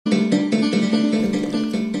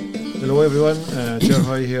Hello everyone, Ger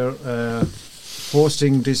Hoy here,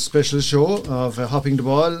 hosting this special show of Hopping the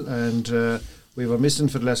Ball, and we were missing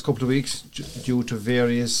for the last couple of weeks due to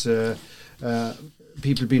various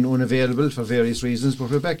people being unavailable for various reasons, but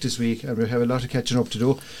we're back this week and we have a lot of catching up to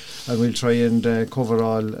do, and we'll try and cover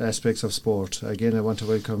all aspects of sport. Again, I want to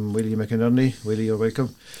welcome Willie McInerney. Willie, you're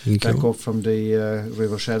welcome. Back up from the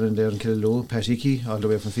River Shannon there in Killaloe, Pat Hickey all the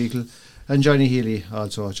way from Fecal, and Johnny Healy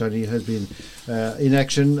also. Johnny has been in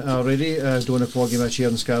action already, doing a 4-game match here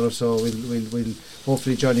in Scariff, so we'll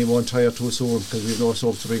hopefully Johnny won't tire too soon, because we've no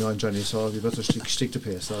soap to bring on Johnny, so we better stick to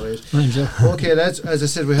pace. Alright. Okay lads, as I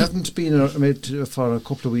said, we haven't been made for a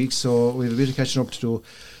couple of weeks, so we've a bit of catching up to do,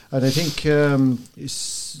 and I think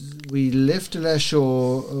we left the last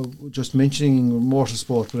show just mentioning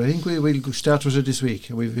motorsport, but I think we'll start with it this week.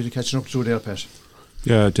 We've a bit of catching up to do there, Pat.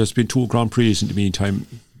 Yeah, there's been 2 Grand Prix in the meantime,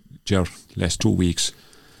 Ger, last 2 weeks.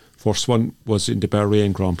 First one was in the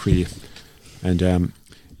Bahrain Grand Prix, and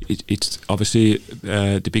it's obviously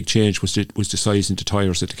the big change was the size in the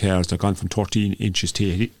tyres of the cars. They've gone from 13 inches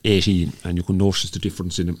to 18, and you can notice the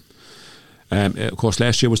difference in them. Of course,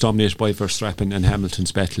 last year was dominated by Verstappen and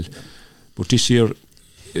Hamilton's battle, but this year,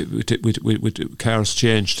 with cars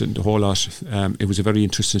changed and the whole lot, it was a very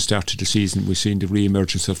interesting start to the season. We've seen the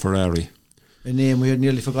re-emergence of Ferrari. A name we had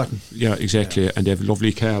nearly forgotten. Yeah, exactly, and they have a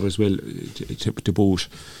lovely car as well to boot.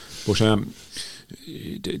 But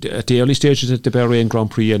at the early stages of the Bahrain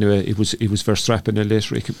Grand Prix, anyway, it was Verstappen and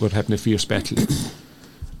Leclerc were having a fierce battle,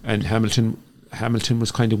 and Hamilton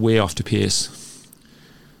was kind of way off the pace.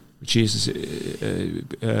 Which is,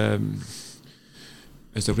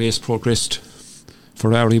 as the race progressed,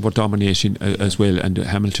 Ferrari were dominating as well, and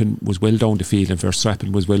Hamilton was well down the field and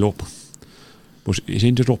Verstappen was well up. But it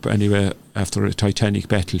ended up anyway, after a titanic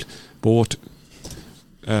battle, both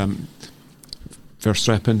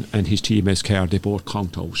Verstappen and his teammate's car, they both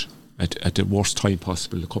conked out at the worst time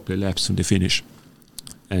possible, a couple of laps from the finish.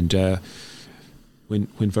 And when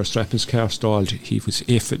Verstappen's car stalled, he was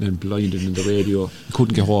effing and blinding in the radio. He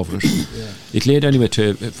couldn't get over it. It led anyway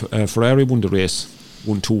to Ferrari won the race,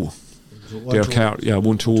 1-2. Their car,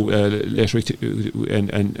 1-2. Leclerc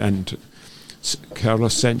and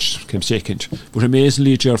Carlos Sainz came second. But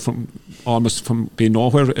amazingly, from being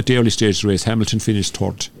nowhere at the early stage of the race, Hamilton finished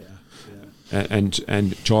third.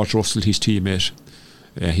 And George Russell, his teammate,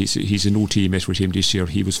 he's a new teammate with him this year.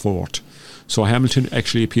 He was fourth. So Hamilton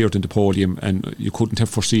actually appeared in the podium, and you couldn't have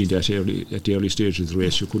foreseen that at the early stages of the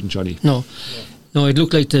race. You couldn't, Johnny. No, it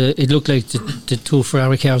looked like the 2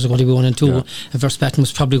 Ferrari cars were going to be 1 and 2, and Verstappen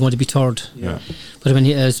was probably going to be third. Yeah. But when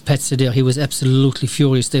as Pat said there, he was absolutely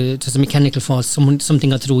furious. There's a mechanical fault. Something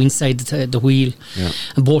got to do inside the wheel,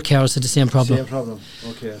 and both cars had the same problem.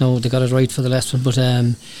 Okay. No, they got it right for the last one, but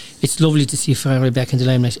it's lovely to see Ferrari back in the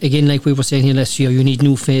limelight again. Like we were saying here last year, you need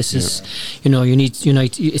new faces. You know, you need.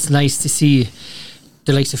 It's nice to see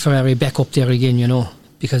the likes of Ferrari back up there again. You know,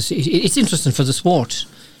 because it's interesting for the sport.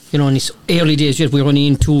 You know, in these early days, yet we're only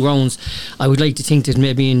in 2 rounds. I would like to think that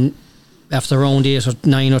maybe after round 8 or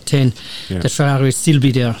 9 or 10, that Ferrari will still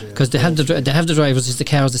be there, because they have the drivers. It's the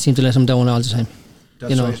cars that seem to let them down all the time.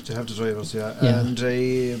 That's right, they have the drivers, and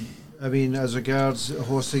I mean, as regards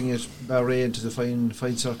hosting it, Bahrain to the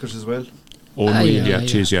fine circuit as well.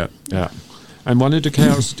 It is. And one of the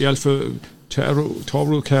cars, the Alfa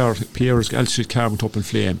Tauri car, Pierre's Alstrid car went up in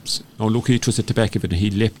flames. Now lucky it was at the back of it, and he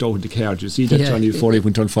leapt out of the car. Did you see that, Johnny, before he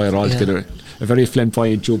went on fire altogether? A very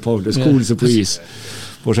flamboyant jump out, as cool as a breeze.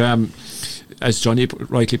 But as Johnny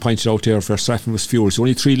rightly pointed out there, Verstappen was furious.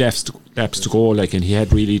 Only 3 laps to go, and he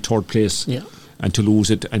had really third place, and to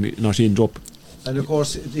lose it and not end up. And of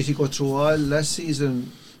course, if you go through all last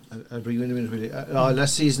season, I'll bring you in a minute, really.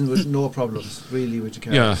 Last season with no problems, really, with the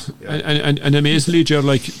cars. And amazingly, Ger,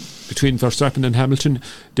 between Verstappen and Hamilton,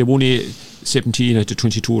 they won 17 out of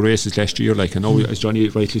 22 races last year. And now, as Johnny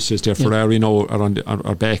rightly says, their Ferrari now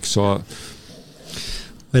are back. So,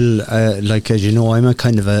 well, as you know, I'm a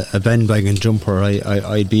kind of a bandwagon jumper.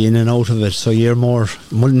 I'd be in and out of it. So you're more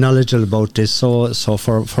knowledgeable about this. So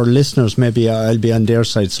for listeners, maybe I'll be on their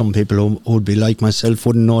side. Some people who would be like myself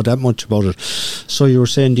wouldn't know that much about it. So you were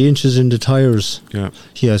saying the inches in the tyres.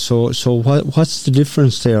 Yeah. So what's the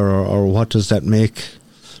difference there, or what does that make?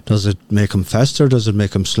 Does it make them faster? Does it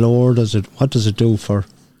make them slower? What does it do for?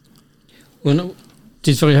 Well, no,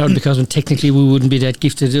 it's very hard, because technically we wouldn't be that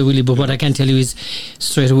gifted, really. But what I can tell you is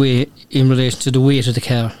straight away in relation to the weight of the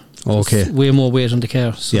car. Okay. Way more weight on the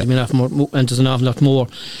car. So there's and there's an awful lot more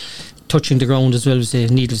touching the ground as well. As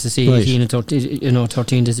needless to say, 18 and 13.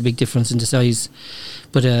 13. There's a big difference in the size.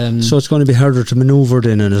 But so it's going to be harder to manoeuvre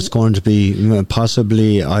then, and it's going to be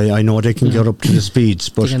possibly. I know they can get up to the speeds,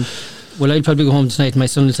 but Well, I'll probably go home tonight. My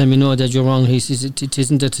son will tell me, no, Dad, you're wrong. He says it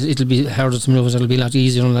isn't that it'll be harder to manoeuvre, it'll be a lot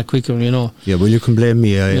easier and a lot quicker, you know. Yeah, well, you can blame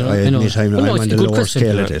me. I admit I'm on the lower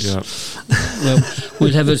scale of this. Well,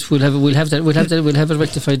 we'll have it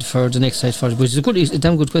rectified for the next side, which is a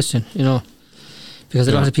damn good question, you know, because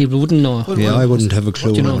a lot of people wouldn't know. Well, I wouldn't have a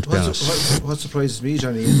clue. You know, what surprises me,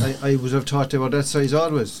 Johnny, I would have thought they were that size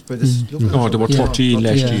always. But this, they were 13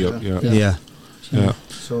 last year. Yeah.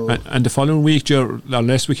 So and the following week,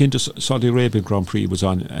 last weekend, the Saudi Arabian Grand Prix was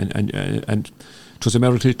on, and it was a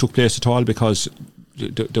miracle it took place at all, because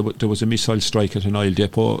there was a missile strike at an oil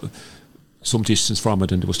depot some distance from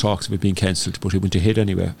it, and there was talks of it being cancelled, but it went ahead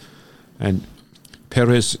anyway. And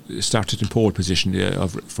Perez started in pole position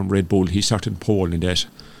from Red Bull. He started in pole in that,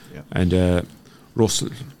 and Russell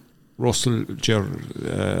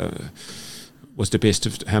was the best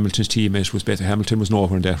of Hamilton's teammate. Was better. Hamilton was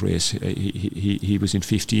nowhere in that race. He was in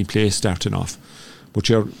 15th place starting off. But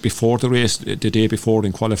before the race, the day before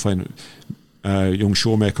in qualifying, young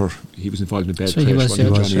Shoemaker, he was involved in a bad crash,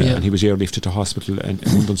 and he was airlifted to hospital, and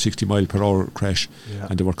 160 mile per hour crash,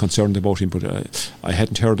 and they were concerned about him, but I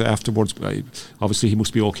hadn't heard afterwards. Obviously he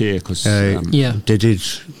must be okay, because they did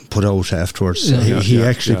put out afterwards. He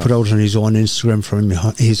actually put out on his own Instagram from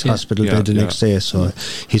his hospital bed the next day, so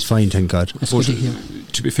he's fine, thank God. But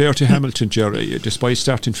to be fair to Hamilton, Jerry, despite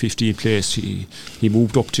starting 15th place, he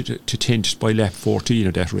moved up to 10th by lap 14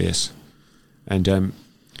 of that race, and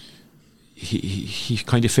he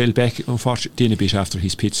kind of fell back, unfortunately, a bit after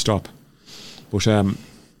his pit stop. But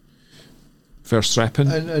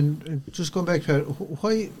Verstappen, and just going back,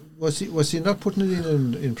 why was he not putting it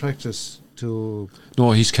in practice? No,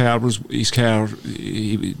 his car isn't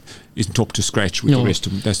up to scratch with the rest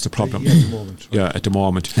of them. That's the problem. At the moment. Right. Yeah, at the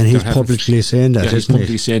moment. And he's publicly saying that. He's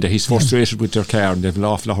publicly saying that he's frustrated with their car, and they've an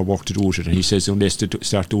awful lot of work to do with it. And he says unless they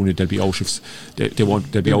start doing it, they'll be out of sight for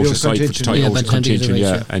the contention.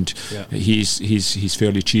 Yeah, and he's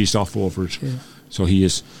fairly cheesed off over it. Yeah. So he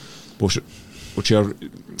is, but your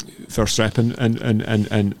Verstappen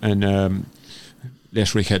and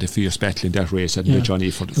Leclerc had a fierce battle in that race, hadn't they,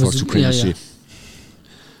 Johnny, for supremacy.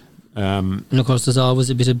 And of course, there's always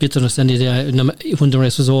a bit of bitterness in it when the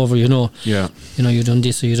race was over, you know. Yeah. You know, you done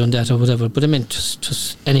this or you done that or whatever. But I mean,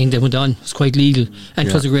 just anything that went on was quite legal, and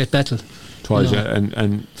it was a great battle. It was,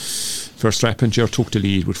 and Verstappen took the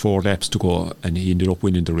lead with 4 laps to go, and he ended up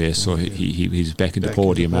winning the race. So he's back in the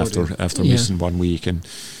podium after missing 1 week, and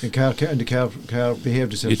the car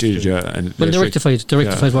behaved itself. It did, yeah. And they rectified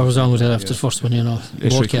what was wrong with it after the first one, you know.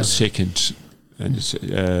 Leclerc was second, and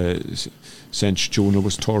Sainz Jr.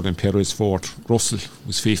 was third, and Perez fourth. Russell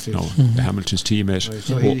was fifth now, Hamilton's teammate. Right,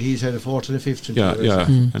 so he's had a fourth and a fifth. And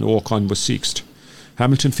Ocon was sixth.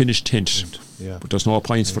 Hamilton finished 10th, but there's no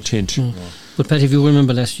points for 10th. No. But Pat, if you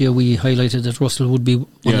remember last year, we highlighted that Russell would be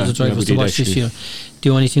one of the drivers to watch this year. The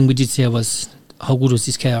only thing we did say was how good was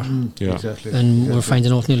his car, exactly. And we're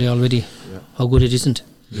finding out nearly already how good it isn't.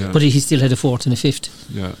 Yeah. But he still had a fourth and a fifth.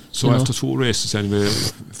 Yeah. So after 2 races, anyway,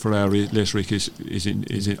 Ferrari, Leclerc is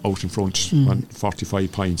out in front on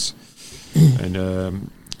 45 points, and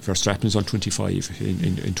Verstappen is on 25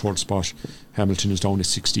 in third spot. Hamilton is down at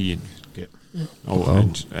 16.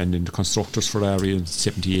 And in the constructors, Ferrari in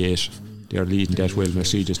 78. They're leading that well.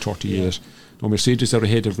 Mercedes 38. No, Mercedes are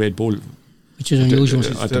ahead of Red Bull, which is unusual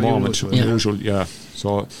at the moment. Unusual,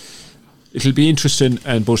 So it'll be interesting,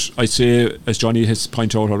 but I'd say, as Johnny has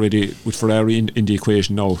pointed out already, with Ferrari in the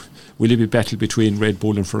equation now, will it be battle between Red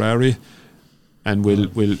Bull and Ferrari, and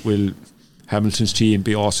will Hamilton's team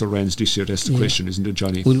be also runs this year? That's the question, isn't it,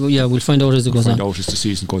 Johnny? We'll find out as it goes on. Find out as the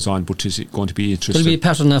season goes on, but is it going to be interesting? There'll be a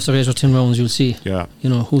pattern after 8 or 10 rounds. You'll see. Yeah. You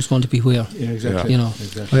know who's going to be where. Yeah, exactly. You know,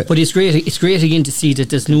 but it's great. It's great again to see that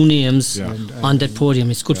there's new names on that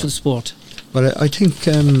podium. It's good for the sport. But I think,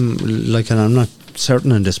 and I'm not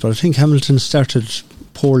certain on this, but I think Hamilton started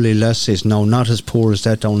poorly last season. Now, not as poor as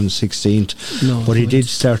that down in 16th, but he did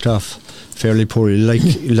start off fairly poorly. Like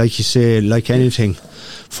you say, like anything,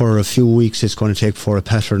 for a few weeks it's going to take for a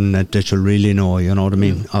pattern that you'll really know, you know what I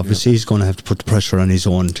mean? Obviously he's going to have to put the pressure on his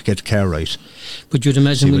own to get the car right. But you'd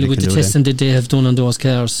imagine with the testing that they have done on those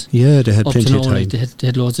cars, they had plenty of time. They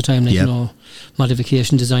had loads of time, you know,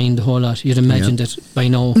 modification, design, the whole lot. You'd imagine that by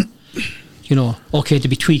now, you know, okay, to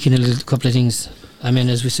be tweaking a couple of things. I mean,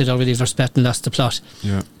 as we said already, Verstappen lost the plot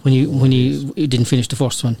when he didn't finish the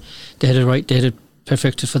first one. They had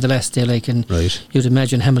perfected for the last day, like, and Right. you'd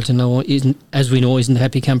imagine Hamilton now isn't a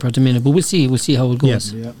happy camper at the minute, but we'll see how it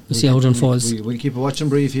goes. Yeah. We'll see how it unfolds. We'll keep a watching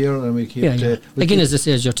brief here, and we'll keep. Again, as I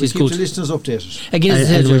said, we'll it's keep good. the listeners updated. Again, as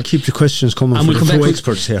I said, And we'll keep the questions coming and from we'll the come back two with-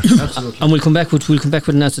 experts here. Absolutely. and we'll come back with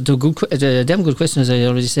an answer to a damn good question, as I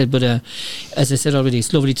already said. But as I said already,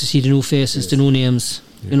 it's lovely to see the new faces, the new names,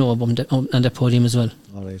 on that podium as well.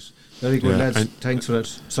 All right. Very good, Yeah, lads. and- Thanks for that.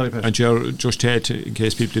 Sorry, Pat. And just to add, in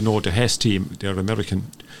case people didn't know, the Hess team, they're American.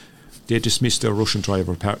 They dismissed their Russian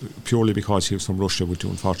driver purely because he was from Russia, with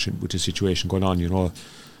the situation going on,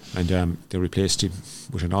 and they replaced him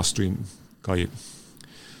with an Austrian guy.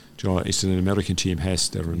 It's an American team, Hess.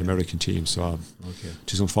 They're an American team, so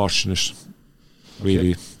it is unfortunate,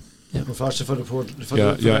 really. Yeah. Unfortunate for the poor.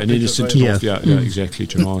 An innocent driver. enough. Yeah, exactly.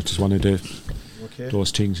 It's one of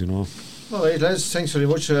those things, All right, lads, thanks very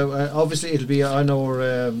much. Obviously, it'll be on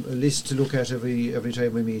our list to look at every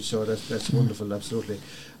time we meet, so that's wonderful, absolutely.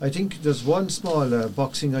 I think there's one small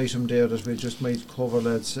boxing item there that we just might cover,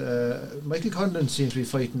 lads. Michael Conlon seems to be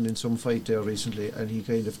fighting in some fight there recently, and he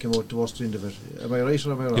kind of came out the worst end of it. Am I right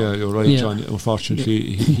or am I wrong? Yeah, you're right, John.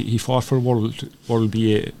 Unfortunately, he fought for world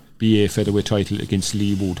BA featherweight title against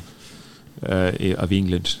Lee Wood of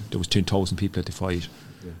England. There was 10,000 people at the fight.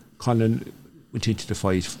 Yeah. Conlon went into the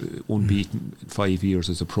fight unbeaten in 5 years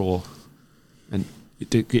as a pro, and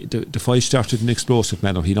the fight started in an explosive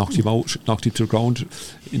manner. He knocked him out, knocked him to the ground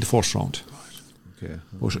in the first round. Okay.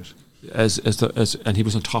 But and he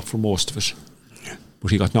was on top for most of it.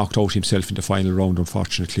 But he got knocked out himself in the final round,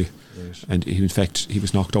 unfortunately. Right. And he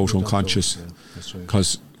was knocked out unconscious, that's right.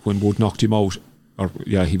 because when Wood knocked him out,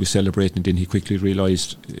 he was celebrating, and then he quickly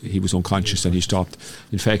realised he was unconscious and he stopped.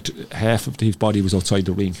 In fact, half of his body was outside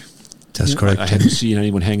the ring. That's correct. I haven't seen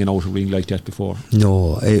anyone hanging out a ring like that before.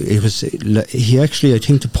 No, it was. He actually, I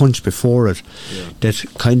think, the punch before it that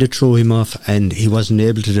kind of threw him off, and he wasn't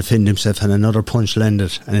able to defend himself. And another punch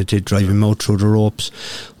landed, and it did drive him out through the ropes.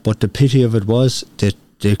 But the pity of it was that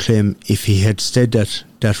they claim if he had stayed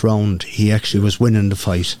that round, he actually was winning the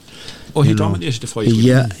fight. Oh, he dominated the fight.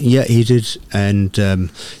 Yeah, he did, and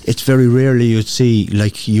it's very rarely you'd see,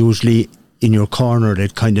 like, usually in your corner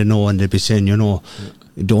they'd kind of know, and they'd be saying,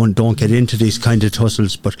 don't get into these kind of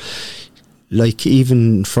tussles. But like,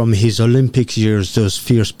 even from his Olympics years, there's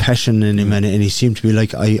fierce passion in him, and he seemed to be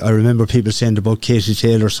like, I remember people saying about Katie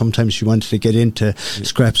Taylor, sometimes she wanted to get into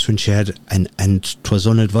scraps when she had, and it was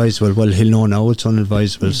unadvisable. Well, he'll know now it's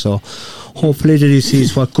unadvisable, so hopefully that he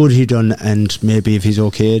sees what good he done, and maybe if he's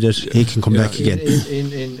okay at it, he can come back again.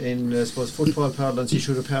 In I suppose football parlance, he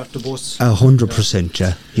should have parked the bus.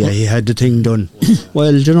 100%, yeah, he had the thing done.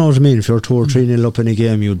 Well, do you know what I mean? If you're 2 or 3-0 up in a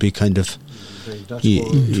game, you'd be kind of. He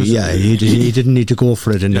didn't need to go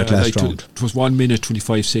for it in that last round. It was 1 minute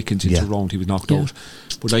 25 seconds into the round he was knocked out.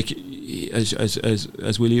 But like,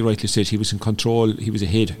 as Willie rightly said, he was in control, he was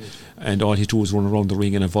ahead, and all he did was run around the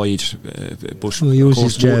ring and avoid. But use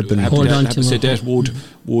his jab and hold on to him. said that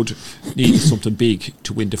Wood needed something big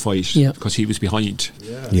to win the fight, because he was behind,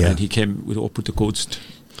 and he came up with the goods.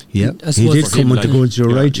 Yeah, I he did suppose come with the goods,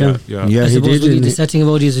 you're right, John. Yeah, I he suppose did. the sad thing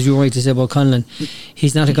about it is, as you're right to say about Conlon,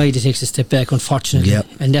 he's not a guy that takes a step back, unfortunately.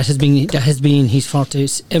 And that has been his forte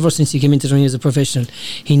ever since he came into the ring as a professional.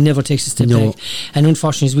 He never takes a step back. And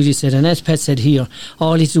unfortunately, as Willie said, and as Pat said here,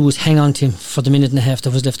 all he do is hang on to him for the minute and a half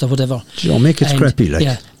that was left or whatever. Make it scrappy, like.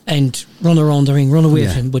 Yeah, and run around the ring, run away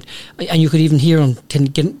from him. And you could even hear him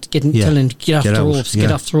telling get off the ropes,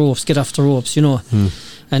 get off the ropes, get off the ropes,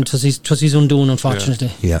 And it was his undoing, unfortunately.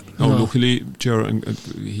 Luckily, Ger,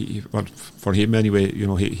 for him anyway,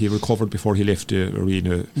 he recovered before he left the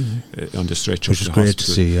arena on the stretcher, which is great to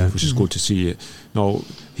see. Which is good to see. Now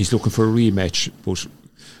he's looking for a rematch, but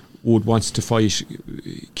Wood wants to fight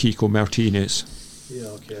Kiko Martinez. Yeah,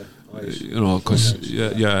 okay. Because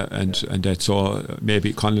and that's so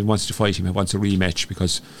maybe Conlon wants to fight him. He wants a rematch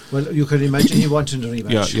because. Well, you can imagine he wanted a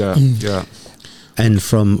rematch. Yeah. And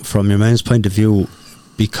from your man's point of view,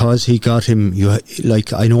 because he got him,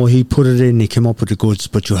 I know he put it in, he came up with the goods,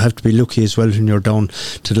 but you have to be lucky as well when you're down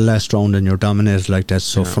to the last round and you're dominated like that.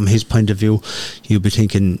 So from his point of view, you'd be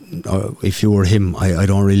thinking, if you were him, I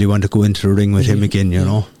don't really want to go into the ring with him again,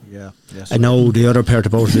 Yeah. Yes. And now the other part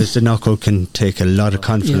about it is the knockout can take a lot of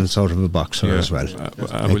confidence out of a boxer as well.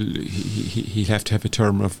 He'll have to have a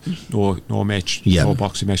term of no match, no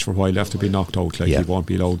boxing match for a while after being knocked out. He won't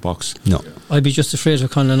be allowed box. No. I'd be just afraid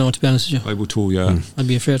of Conlon now, to be honest with you. I would too, yeah. I'd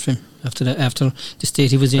be afraid of him after the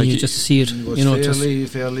state he was in, just to see it.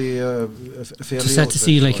 Fairly sad to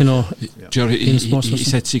see,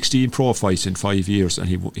 He's had 16 pro fights in 5 years and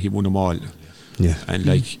he won them all. Yeah. And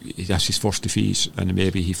like that's his first defeat, and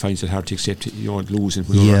maybe he finds it hard to accept, losing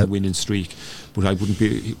when you're on a winning streak. But I wouldn't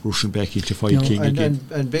be rushing back into Five King again.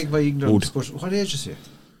 And beg my ignorance, but what age is he?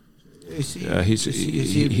 Is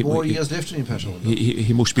he more years left in him, Pat?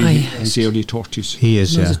 He must be his early 30s. He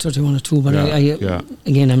is, yeah. 31 or 2, but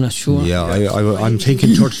again, I'm not sure. Yeah, I'm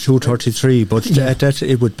thinking 32, 33, but at that,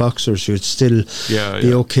 with boxers, you'd still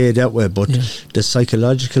be okay that way. But the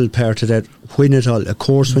psychological part of that, win it all, of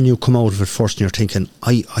course, when you come out of it first and you're thinking,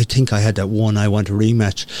 I think I had that one, I want a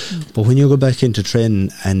rematch. But when you go back into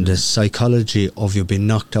training and the psychology of you being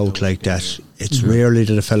knocked out like that, it's rarely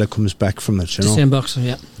that a fella comes back from it, you know. The same boxer,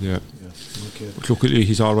 yeah. But luckily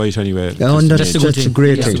he's alright anyway. That's a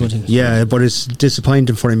great thing. Yeah, but it's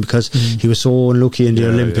disappointing for him because he was so unlucky in the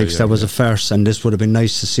Olympics. That was a farce, and this would have been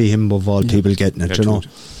nice to see him above all people getting it, you know.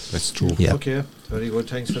 That's true. Yeah. Okay, very good.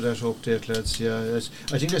 Thanks for that update, lads. Yeah,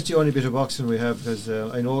 I think that's the only bit of boxing we have, because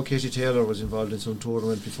I know Katie Taylor was involved in some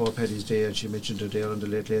tournament before Paddy's Day, and she mentioned it there on the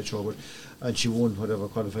Late Late Show, and she won whatever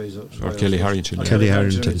qualifies. Or Kelly Harrington. Kelly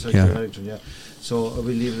Harrington, yeah. So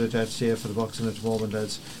we'll leave it at that safe for the boxing at the moment,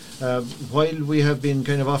 lads. While we have been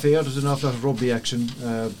kind of off air, there's an awful lot of rugby action,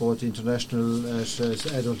 both international at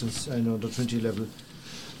adult and under 20 level.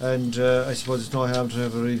 And I suppose it's no harm to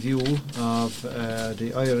have a review of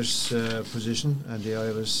the Irish position and the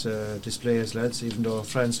Irish display as lads, even though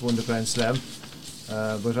France won the Grand Slam.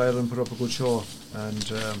 But Ireland put up a good show,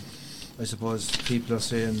 and I suppose people are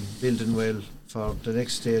saying building well for the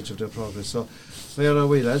next stage of their progress. So where are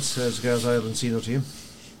we, lads, as regards Ireland senior team?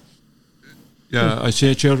 Yeah, I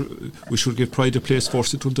say, Chair, we should give pride of place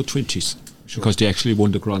first at under 20s, because they actually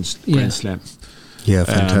won the Grand Slam. Yeah,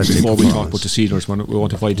 fantastic. Before we talk about the seniors, we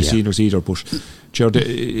won't avoid the seniors either, but Chair,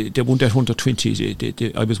 they won that under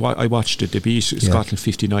 20s. I watched it. They beat Scotland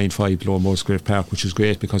 59-5 below Musgrave Park, which was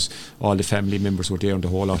great because all the family members were there and the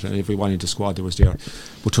whole lot, and everyone in the squad that was there.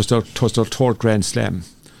 But it was their third Grand Slam.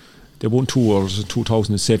 They won 2 wars in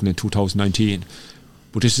 2007 and 2019,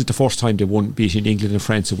 but this is the first time they won, beating England and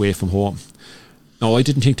France away from home. Now, I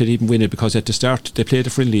didn't think they'd even win it, because at the start they played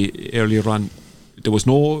a friendly earlier on. There was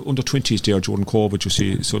no under 20s there during COVID, you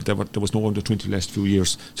see, so there was no under 20 the last few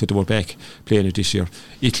years, so they were back playing it this year.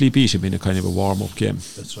 Italy beat them in a kind of a warm-up game.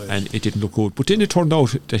 That's right. And it didn't look good. But then it turned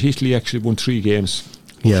out that Italy actually won 3 games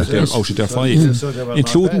out of their 5, so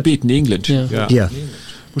including beating England. Yeah.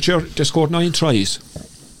 But they scored 9 tries.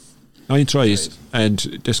 9 tries, and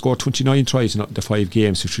they scored 29 tries in the 5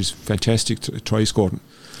 games, which is fantastic try scoring.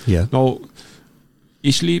 Yeah. Now,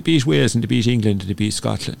 Italy beat Wales and they beat England and they beat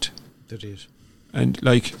Scotland. They did. And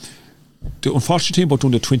like, the unfortunate thing about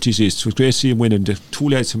under 20s is it was great to see him winning. The 2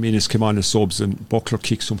 lads from Innis came on as subs, and Buckler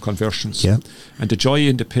kicked some conversions. Yeah. And the joy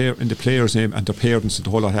in the players' name and their parents and the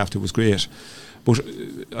whole lot after was great. But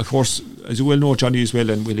of course, as you well know, Johnny as well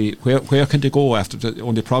and Willie, where can they go after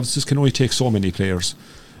the provinces can only take so many players.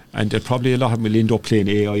 And probably a lot of them will end up playing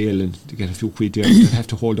AIL and to get a few quid there. They have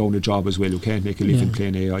to hold down a job as well. You can't make a living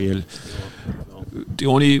playing AIL. The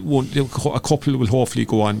only one, a couple will hopefully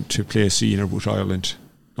go on to play senior with Ireland.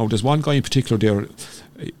 Now, there's one guy in particular there,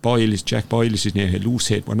 Jack Boyle is his name,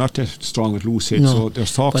 Loosehead. We're not that strong with Loosehead, so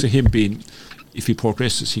there's talks of him being, if he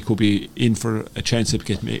progresses, he could be in for a chance of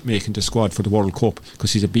making the squad for the World Cup,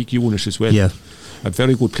 because he's a big unit as well. Yeah. A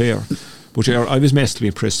very good player. But I was massively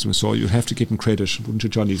impressed with him, so you'd have to give him credit, wouldn't you,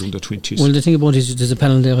 Johnny, under 20s? Well, the thing about it is there's a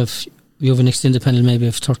panel there of, you have an extended panel maybe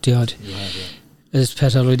of 30 odd. As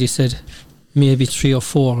Pat already said, maybe 3 or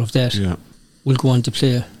 4 of that will go on to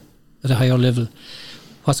play at a higher level.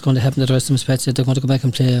 What's going to happen to the rest of them, as Pat said, they're going to go back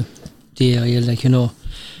and play the AIL,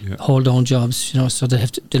 hold down jobs, so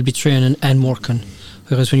they'll be training and working.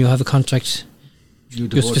 Whereas when you have a contract,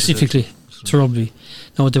 you're specifically to rugby.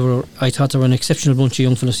 Now I thought they were an exceptional bunch of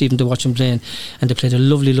young fellas, even to watch them playing, and they played a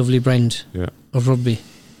lovely, lovely brand of rugby.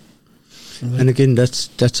 And again,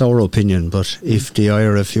 that's our opinion. But if the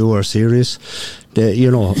IRFU are serious,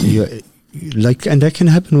 and that can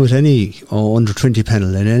happen with any under 20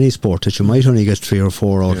 panel in any sport, that you might only get 3 or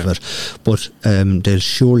 4 out of it, but they'll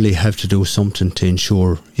surely have to do something to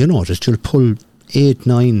ensure that you'll pull 8,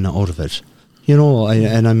 9 out of it.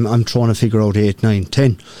 And I'm trying to figure out 8, 9,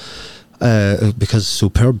 10. Because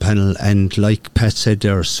superb panel, and like Pat said,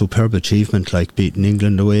 there's superb achievement, like beating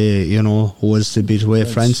England away, who was to beat away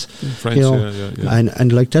France.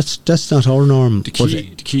 And like that's not our norm. The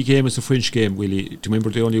key game is the French game, Willie. Do you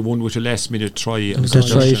remember they only won with a last minute try?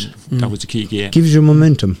 That's right. That was the key game. Gives you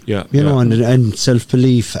momentum, and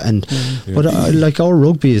self-belief, but like our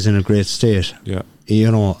rugby is in a great state,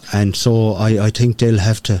 and so I think they'll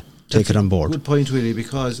have to take it on board. Good point, Willie,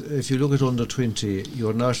 because if you look at under 20,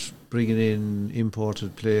 you're not bringing in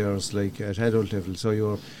imported players like at adult level, so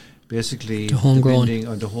you're basically The homegrown. depending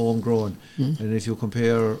on the homegrown. And if you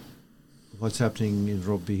compare what's happening in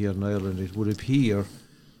rugby here in Ireland, it would appear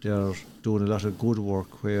they're doing a lot of good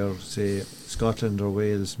work where, say, Scotland or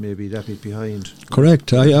Wales may be that bit behind.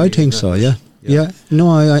 Correct. I think so. Yeah. Yeah. No,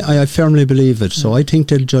 I firmly believe it. So I think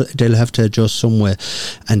they'll have to adjust some way,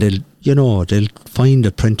 and they'll find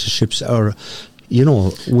apprenticeships or.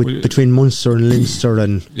 Between Munster and Leinster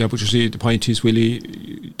and but you see, the point is, Willie,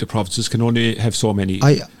 the provinces can only have so many.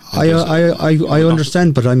 I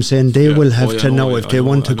understand, but I'm saying they will have to now if they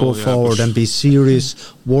want to go forward and be serious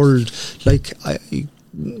world. Like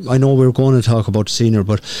I know we're going to talk about senior,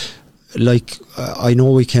 but like I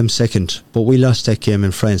know we came second, but we lost that game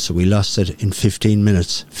in France. So we lost it in 15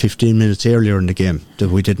 minutes earlier in the game that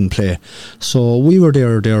we didn't play. So we were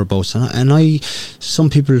thereabouts, and some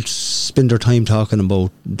people spend their time talking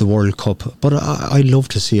about the World Cup, but I love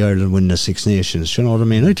to see Ireland win the Six Nations. You know what I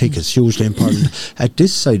mean? I think it's hugely important at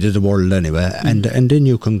this side of the world anyway, and then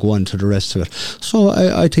you can go on to the rest of it. So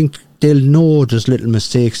I think they'll know there's little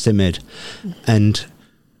mistakes they made, and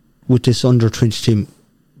with this under 20 team,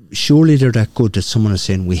 surely they're that good that someone is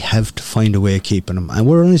saying we have to find a way of keeping them, and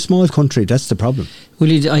we're in a small country. That's the problem.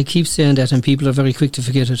 Well, I keep saying that, and people are very quick to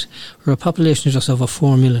forget it. We're a population of just over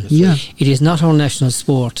 4 million. Yeah, it is not our national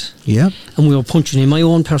sport. Yeah, and we are punching, in my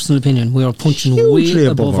own personal opinion, we are punching hugely way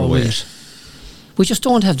above our weight. We just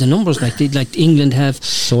don't have the numbers like England have.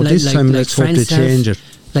 So this time, let's hope they change it.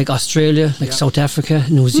 Like Australia, like South Africa,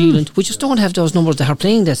 New Zealand. We just don't have those numbers that are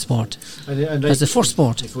playing that sport as the first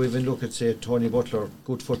sport. If we even look at, say, Tony Butler,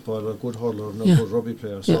 good footballer, good hurler, no good rugby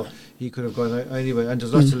player, so he could have gone anyway. And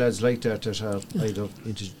there's lots of lads like that are either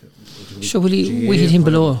Sure, we hit him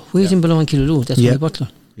below. We hit him below in Killaloe. That's Tony Butler.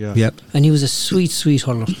 Yep. And he was a sweet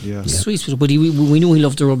hurler. Yeah. Sweet, but we knew he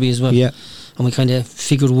loved the rugby as well. Yeah. And we kind of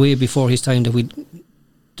figured way before his time that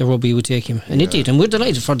the rugby would take him, and it did, and we're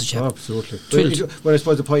delighted for the chap. Absolutely. Thrilled. Well, I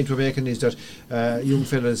suppose the point we're making is that young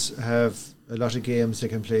fellas have a lot of games they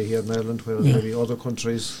can play here in Ireland, whereas maybe other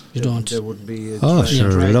countries they don't. There wouldn't be.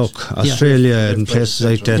 Look, Australia and places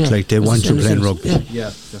like that, like they want you playing rugby.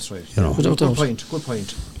 Yeah, that's right. Without good point.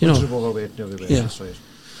 Overweight and everything. That's right.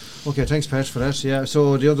 Okay, thanks, Pat, for that. Yeah,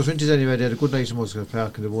 so the other 20s anyway, they had a good night in Musgrave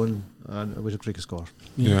Park and they won with a cricket score.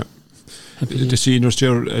 Yeah. The seniors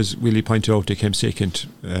there, as Willie pointed out, they came second.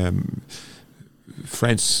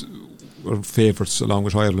 France were favourites along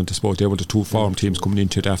with Ireland. I suppose they were the two form teams coming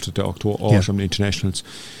into it after the autumn internationals.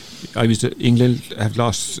 England have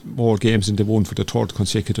lost more games than they won for the third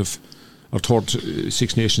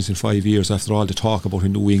Six Nations in 5 years after all the talk about a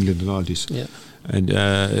new England and all this. Yeah. And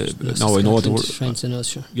now I know there were France and us,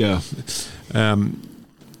 sure. Yeah. I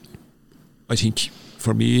think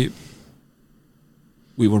for me,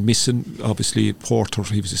 we were missing, obviously, Porter.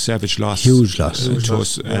 He was a savage loss. Huge loss. To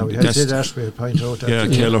us. And we had to say that, we'll point out that. Yeah,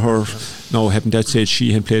 Kelleher. Now, having that said,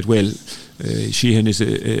 Sheehan played well. Sheehan is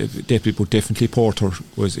a deputy, but definitely Porter,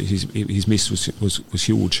 his miss was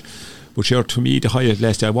huge. But sure, to me, the highlight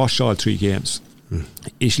last day, I watched all 3 games.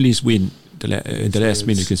 Italy's win in the last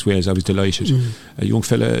minute against Wales, I was delighted. A young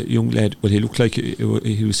lad, well, he looked like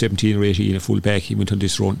he was 17 or 18, a full back. He went on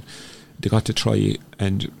this run. They got to try,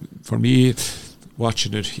 and for me,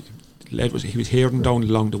 watching it, he was hearing down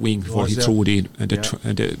along the wing before he threw it in, and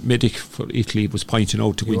the medic for Italy was pointing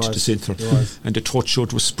out to go into the centre, and the touch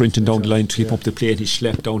shot was sprinting down the line to keep up the play, and he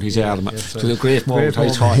slapped down his arm. It was a great moment. I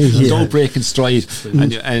thought, don't break in stride,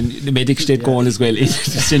 and the medic stayed going as well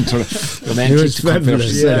into the centre. The man it was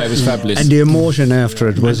fabulous. It was fabulous, and the emotion after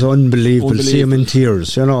it was unbelievable. See him in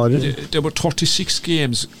tears, you know. There were 36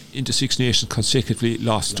 games in the Six Nations consecutively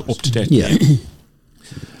lost up to that game,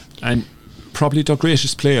 and probably their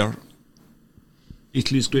greatest player,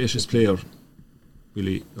 Italy's greatest player,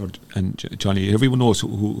 Willie and Johnny. Everyone knows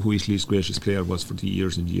who Italy's greatest player was for the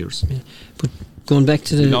years and years. Yeah. But going back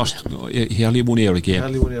to he only won a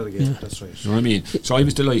game. That's right. You know what I mean? So I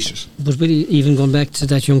was delighted. But Willie, even going back to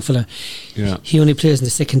that young fella, he only plays in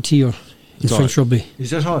the second tier in French rugby. Is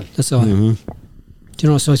that all? That's all. Do you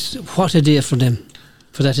know? So what a day for them.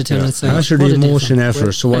 For that Italian side. After the emotion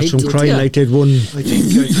after, so watch them cry like they'd won. I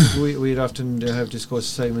think we'd often have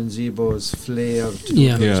discussed Simon Zebo's flair.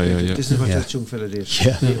 This is what that young fella did.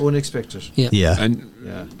 Unexpected. And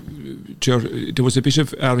there was a bit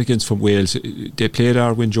of arrogance from Wales. They played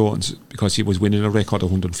Arwin Jones because he was winning a record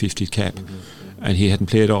of 150 cap, and he hadn't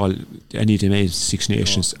played any of the Six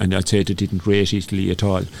Nations, and I'd say they didn't rate Italy at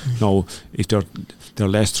all. Now, if their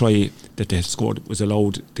last try that they had scored was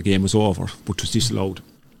allowed, the game was over, but it was disallowed.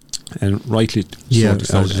 And rightly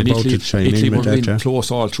disallowed. And Italy were really close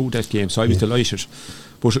all through that game, so I was delighted.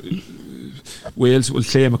 But Wales will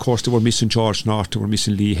claim, of course, they were missing George North, they were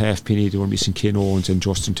missing Lee Halfpenny, they were missing Ken Owens and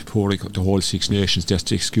Justin Tipuric, the whole Six Nations. That's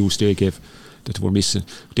the excuse they gave, that they were missing.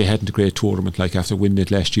 They hadn't a great tournament like after winning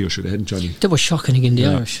it last year, so they hadn't, Johnny. They were shocking again, the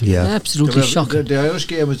Irish. Yeah. Absolutely shocking. The Irish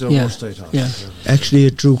game was their worst, I thought. Yeah. Actually,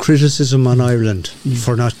 it drew criticism on Ireland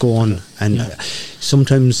for not going, and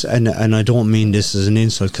sometimes, and I don't mean this as an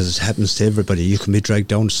insult because it happens to everybody, you can be dragged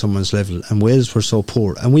down to someone's level, and Wales were so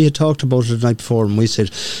poor, and we had talked about it the night before, and we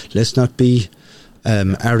said, let's not be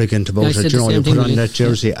arrogant about it. You know, you put on that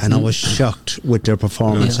jersey, and I was shocked with their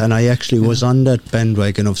performance, and I actually was on that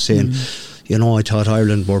bandwagon of saying, you know, I thought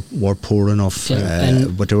Ireland were poor enough,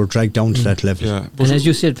 but they were dragged down to that level. Yeah. And as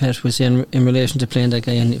you said, Pat, was saying in relation to playing that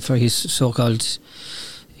guy for his so-called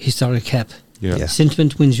historic cap,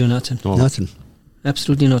 sentiment wins you nothing. No. Nothing.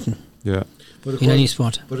 Absolutely nothing. Yeah. But in any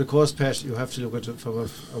sport. But of course, Pat, you have to look at it from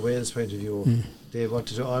a Wales point of view. They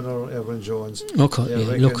wanted to honour Everin Jones.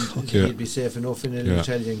 He'd be safe enough in an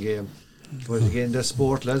Italian game. But again, the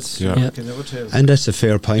sport, lads, you can never tell. And that's a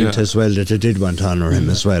fair point as well, that they did want to honour him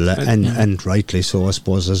as well, and rightly so, I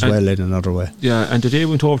suppose, as well, in another way. Yeah, and the day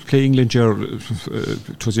we went over to play England,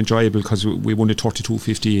 it was enjoyable because we won it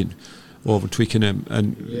 32-15 over Twickenham,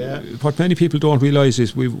 and what many people don't realise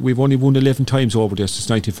is we've only won 11 times over there since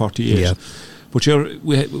 1948. Yeah. But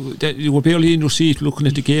you were barely in your seat looking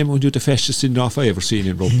at the game when you're the fastest send-off I ever seen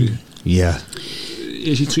in rugby. Yeah.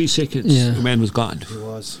 83 seconds, the man was gone. He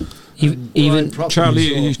was. Even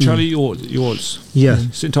Charlie Yoles,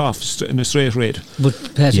 sent off in a straight red.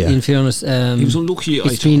 But Pat, in fairness, he was unlucky.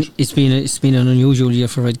 It's been an unusual year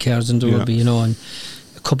for red cards in the rugby, you know, and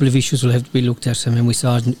a couple of issues will have to be looked at. I mean, we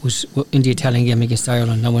saw it was in the Italian game against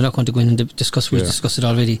Ireland. Now we're not going to go in and discuss. We've discussed it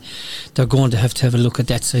already. They're going to have a look at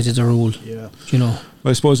that side of the rule. Yeah, you know. Well,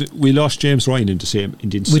 I suppose we lost James Ryan in the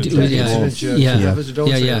incident.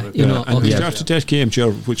 You know, and we started that game,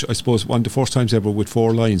 which I suppose one of the first times ever with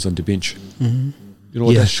 4 lines on the bench. You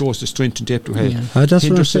know, that shows the strength and depth we had. That's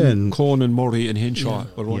what I'm saying. Conan, Murray and Henshaw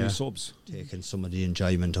were running subs. Taking some of the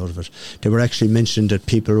enjoyment out of it. They were actually mentioned that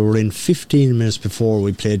people were in 15 minutes before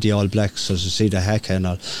we played the All Blacks, so to see the haka and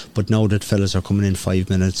all. But now that fellas are coming in 5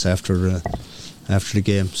 minutes after the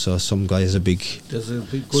game, so some guy has a big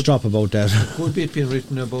strop about that. Good bit being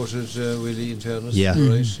written about it, Willie, in fairness.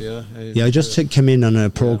 I just came in on a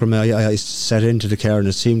programme. I sat into the car and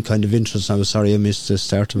it seemed kind of interesting. I was sorry I missed the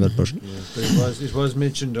start of it, but it was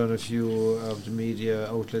mentioned on a few of the media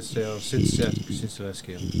outlets there since the last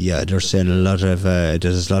game. Yeah, they're saying a lot of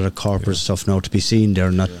there's a lot of corporate stuff now to be seen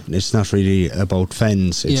there. It's not really about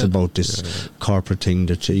fans. It's about this corporate thing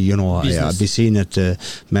that I'll be seen at the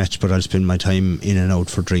match, but I'll spend my time in and out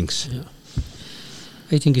for drinks.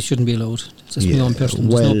 I think it shouldn't be allowed. That's my own personal.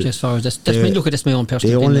 There's no place for it. That's my own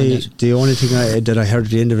personal opinion. The only thing that I heard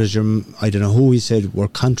at the end of it is, I don't know who he said, were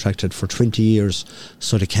contracted for 20 years,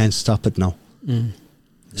 so they can't stop it now.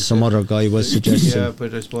 Some other guy was suggesting. Yeah,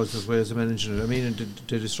 but I suppose there's ways of managing it. I mean,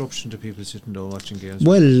 the disruption to people sitting down watching games.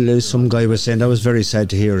 Well, some guy was saying, that was very sad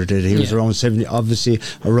to hear, that he was around 70, obviously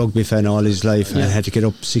a rugby fan all his life, and had to get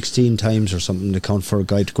up 16 times or something to count for a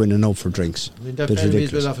guy to go in and out for drinks. I mean, that man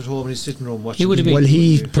is well off at home in his sitting room watching.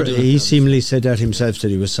 He seemingly said that himself,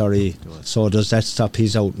 that he was sorry. So does that stop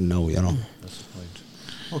his out now, you know? That's the point.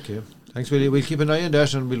 Okay. Thanks, Willie. We'll keep an eye on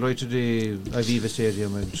that, and we'll write to the Aviva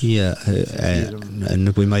Stadium.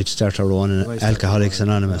 And we might start our own Alcoholics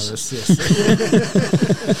Anonymous.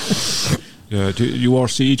 The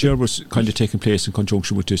URC was kind of taking place in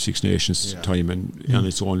conjunction with the Six Nations time, and on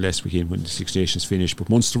its own last weekend when the Six Nations finished. But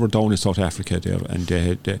Munster were down in South Africa there, and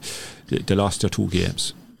they lost their 2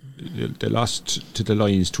 games. They lost to the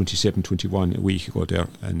Lions 27-21 a week ago there,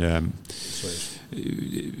 and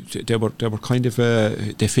they were kind of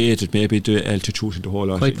they faded, maybe the altitude and the whole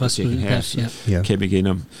lot. Quite possibly, came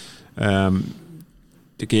again.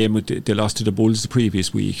 The game they lost to the Bulls the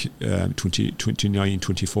previous week,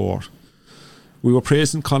 29-24. We were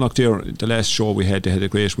praising Connacht there. The last show we had, they had a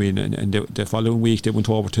great win, and the following week they went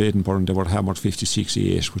over to Edinburgh and they were hammered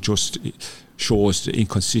 56-8, which just shows the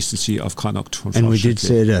inconsistency of Connacht. And we did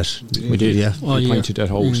say that. We did. We pointed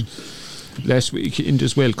that out. Last weekend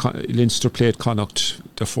as well, Leinster played Connacht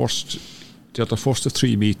they're the first of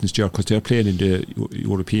 3 meetings there, because they're playing in the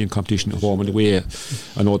European competition at home and away.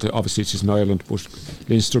 I know that obviously it's in Ireland, but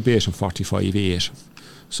Leinster beat them 45-8.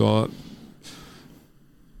 So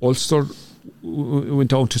Ulster went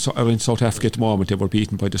down to in South Africa at the moment. They were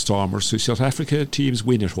beaten by the Stormers. So South Africa teams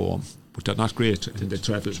win at home, but they're not great and they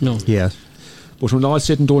travel. No. Yeah. But when all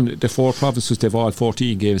said and done, the 4 provinces, they've all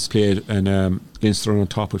 14 games played, and Leinster are on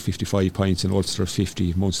top with 55 points, and Ulster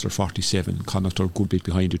 50, Munster 47, Connacht are a good bit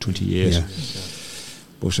behind at 28.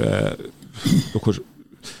 But look,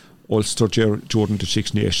 Ulster during the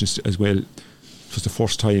Six Nations as well. It was the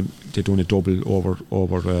first time they'd done a double over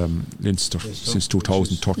Leinster since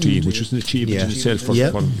 2013, which was an achievement in itself for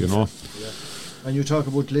you know. And you talk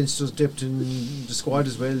about Leinster's depth in the squad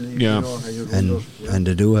as well. Yeah. You know, and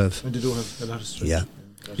they do have. And they do have a lot of strength. Yeah.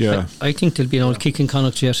 Yeah. I think there'll be an old kick in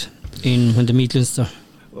Connacht yet when they meet Leinster.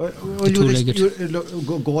 Well,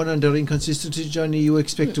 going on their inconsistency, Johnny, you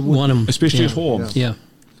expect to win them, especially at home. Yeah.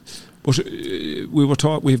 But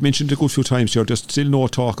we've mentioned a good few times here, there's still no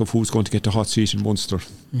talk of who's going to get the hot seat in Munster.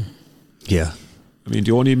 Yeah. I mean,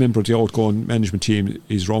 the only member of the outgoing management team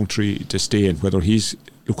is Rowntree to stay in, whether he's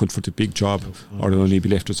looking for the big job or he'll only be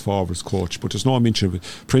left as forwards coach. But there's no mention of it.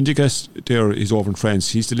 Prendergast there is over in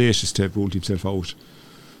France. He's the latest to have ruled himself out.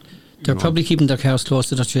 They're probably keeping their cards close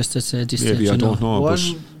to their chest at this stage. Maybe, I don't know.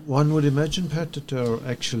 One would imagine, Pat, that they're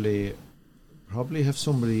actually probably have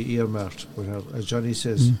somebody earmarked, but as Johnny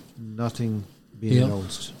says, nothing being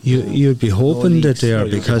announced. You'd be hoping that they are,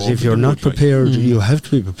 because if you're not prepared, you have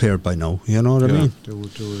to be prepared by now. You know what I mean? They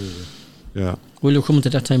would do it. Yeah. Well, you're coming to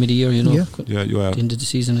that time of the year, you know. Yeah, you are. The end of the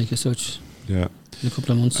season, like such. Yeah. In a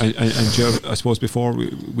couple of months. And Ger, I suppose before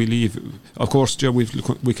we leave, of course, Ger, we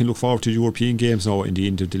can look forward to European games now in the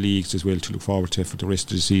end of the leagues as well to look forward to for the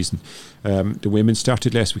rest of the season. The women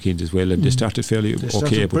started last weekend as well, and they started fairly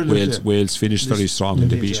okay, but Wales finished very strong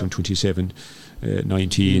and they beat them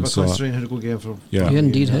 27-19. So had a good game for yeah,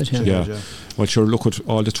 indeed had. Yeah. Well, sure, look at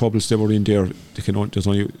all the troubles they were in there.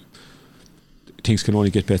 Things can only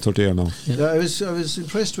get better there now. I was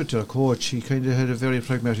impressed with their coach. He kind of had a very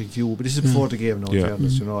pragmatic view, but this is before the game now, in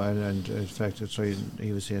fairness, you know, and in fact he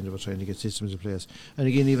was saying they were trying to get systems in place, and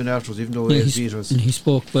again even afterwards, even though Wales beat us, and he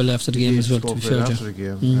spoke well after the game as well, to be fair, after the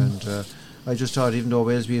game, and I just thought even though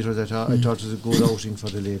Wales beat us, I thought it was a good outing for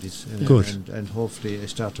the ladies, and hopefully a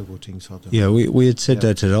start of good things for them. Yeah, we had said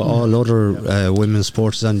that all other women's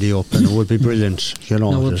sports on the up, and it would be brilliant, you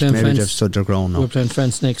know. Maybe they've stood their ground now. We're playing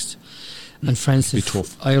France next. And France,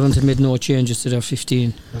 Ireland have made no changes to their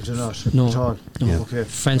 15. They're not. No. At all. No. Yeah. Okay.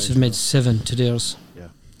 France have made 7 to theirs. Yeah.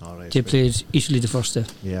 All right. They played Italy the first day.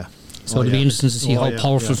 Yeah. So it'll be interesting to see how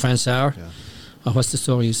powerful France are, or what the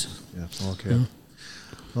story is. Yeah. Okay.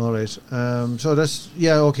 All right. So that's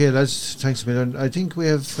okay. That's thanks a million. I think we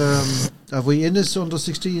have we Innis under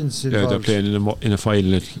 16s? Yeah, they're playing in a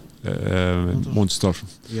final at Munster.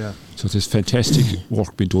 Yeah. So there's fantastic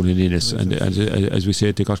work being done in Innis, and as we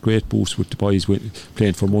said, they got great boosts with the boys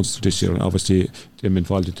playing for Munster this year, and obviously them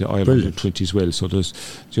involved in the Ireland 20 as well. So there's,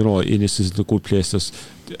 you know, Innis is a good place. There's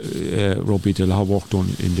rugby, they'll have work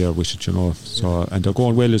done in there with it, you know. So and they're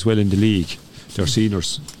going well as well in the league. They're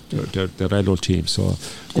seniors. They're adult team, so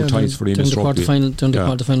good times for Innis rugby. Down the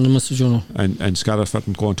quarterfinal in Munster Junior. And Scariff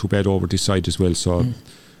haven't gone too bad over this side as well. So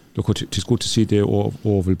look, it's good to see the oval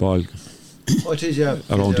ball around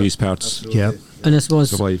these parts. Yeah, and I suppose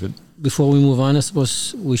surviving. Before we move on, I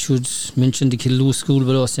suppose we should mention the Killaloe School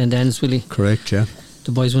below St Anne's, Willie. Correct. Yeah.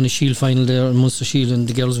 The boys won a Shield final there in Munster Shield, and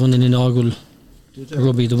the girls won an inaugural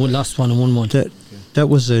rugby, the last one, and won one. That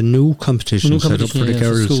was a new competition set up for the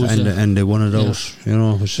girls, schools, and they won it out. You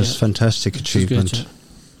know, it was just fantastic achievement. Great,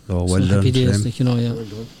 so well done to them. Like, you know, Well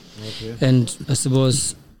done. Okay. And I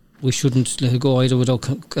suppose we shouldn't let it go either without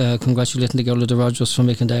congratulating the girl of the Rogers for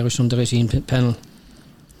making the Irish under 18 panel.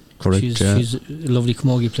 Correct. She's a lovely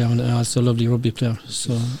camogie player and also a lovely rugby player.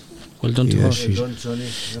 So well done to her. Well done, Johnny.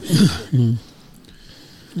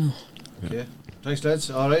 Okay. Thanks, lads.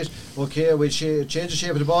 All right. Okay, we'll change the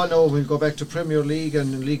shape of the ball now. We'll go back to Premier League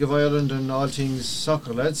and League of Ireland and all things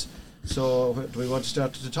soccer, lads. So, do we want to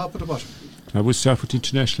start at the top or the bottom? I will start with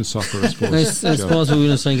international soccer, I suppose. I suppose we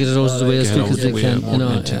will try and get it out of the way as quick as they can.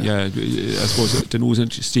 I suppose the news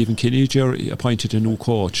that Stephen Kinney appointed a new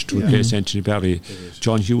coach to replace Anthony Barry.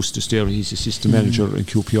 John Eustace there, he's assistant manager in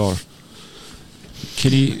QPR.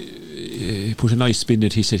 Kinney put a nice spin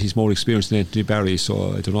that he said he's more experienced than Anthony Barry,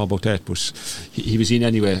 so I don't know about that, but he was in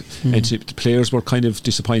anyway. And the players were kind of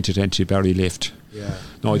disappointed Anthony Barry left.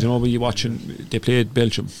 No, I don't know, when you're watching, they played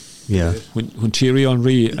Belgium. Yeah. When Thierry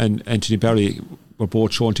Henry and Anthony Barry were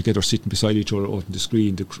both shown together sitting beside each other out on the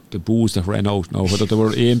screen, the boos that ran out now, whether they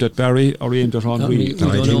were aimed at Barry or aimed at Henry.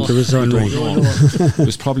 I think there was Henry. It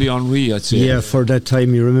was probably Henry, I'd say. Yeah, for that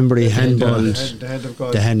time, you remember he handballed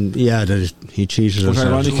the hand. Yeah, he cheated. But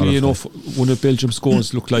ironically enough, one of Belgium's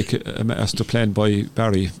goals looked like a master plan by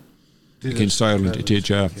Barry against Ireland. It did,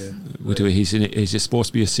 he's supposed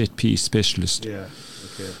to be a set piece specialist. Yeah.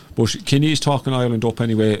 Okay. But Kinney's talking Ireland up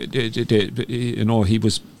anyway. You know, he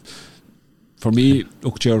was For me,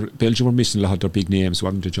 look, Belgium were missing a lot of their big names,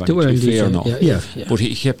 weren't they, Johnny? They were to be indeed, fair yeah. now. But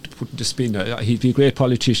he kept putting the spin. He'd be a great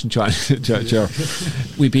politician, John.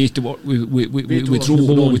 We beat the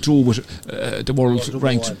we drew with the world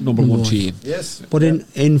ranked number one team. Yes. But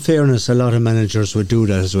in fairness, a lot of managers would do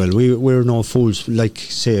that as well. We're no fools. Like,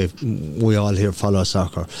 say, we all here follow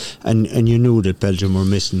soccer, and you knew that Belgium were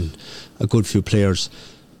missing a good few players,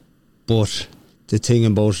 but the thing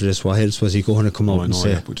about it is, what else was he going to come out and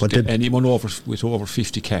say? But anyone with over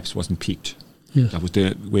 50 caps wasn't picked. Yeah. That was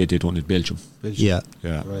the way they done it, Belgium. Yeah.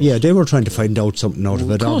 Right. Yeah, they were trying to find out something out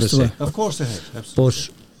of it, obviously. Of course they had,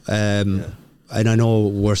 absolutely. But, and I know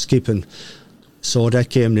we're skipping. So that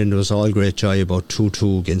game then, there was all great joy about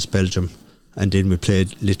 2-2 against Belgium. And then we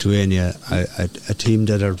played Lithuania, a team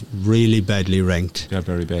that are really badly ranked. They're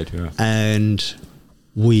very bad, yeah. And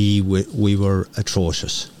we were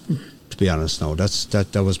atrocious. To be honest, now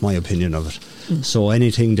that was my opinion of it. So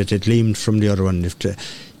anything that it gleamed from the other one,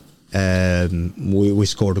 we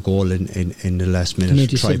scored a goal in the last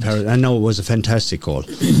minute, and no, it was a fantastic goal.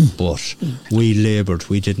 But we laboured.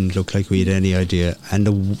 We didn't look like we had any idea. And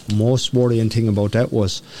the most worrying thing about that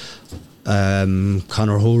was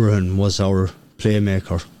Conor Horan was our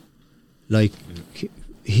playmaker. Like,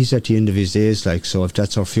 he's at the end of his days. Like, so if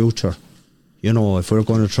that's our future, you know, if we're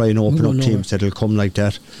going to try and open up teams that'll come like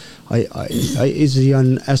that. Is he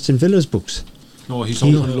on Aston Villa's books? No, he's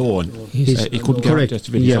out on loan. He couldn't correct. Get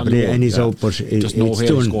And he's out, but it's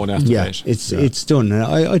done. It's done. And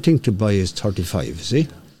I think the boy is 35. Is he?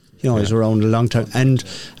 You know, he's around a long time.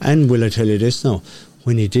 And will I tell you this now?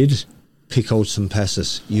 When he did pick out some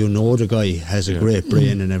passes, you know, the guy has a great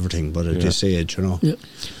brain and everything. But at this age, you know. Yeah.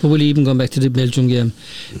 But will he even going back to the Belgium game?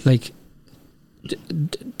 Like,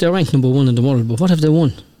 they're ranked number 1 in the world, but what have they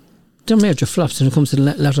won? They're major flops when it comes to the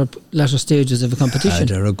latter stages of a competition.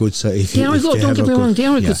 They're a good side. They are good, don't get me wrong, they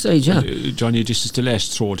are a good side, yeah. Johnny, this is the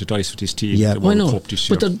last throw of the dice for this team. Yeah, I know.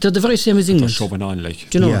 But they're the very same as England. They're shoving on, like.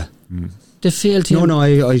 Do you know? They failed to. No,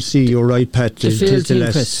 I see. You're right, Pat. They failed to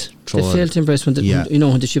impress. They failed to impress when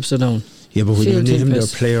when the chips are down. Yeah, but when you name their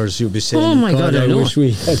players, you'll be saying, "Oh my God, I wish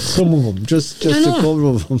we had some of them, just a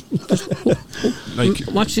couple of them."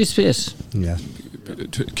 Like, watch this space. Yeah.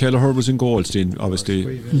 Kelleher was in goals then, obviously.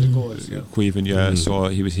 Cuevan, so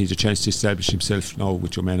he's a chance to establish himself now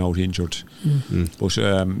with your man out injured. But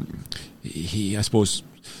he, I suppose,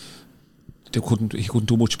 he couldn't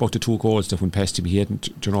do much about the 2 goals that went past him. He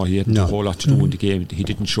hadn't a whole lot to do in the game. He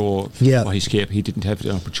didn't show what he's capable. He didn't have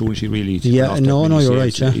the opportunity really to you're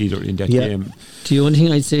right, either in that game. The only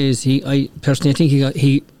thing I'd say is I personally think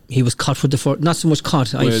he was caught with the not so much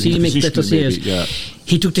caught. I see him make better saves.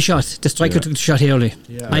 He took the shot. The striker took the shot early.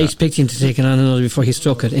 I expect him to take it on another before he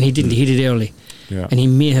struck it, and he didn't. He hit it early, and he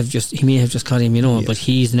may have just caught him, you know. But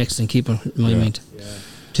he's an excellent keeper in my mind.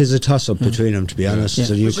 Tis a toss-up between them, to be honest.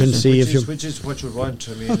 So you can see if you, which is what you want.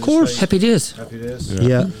 I mean, of course, happy days.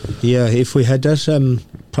 Yeah. If we had that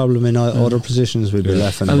problem in other positions, we'd be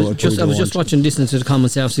laughing. I was just listening to the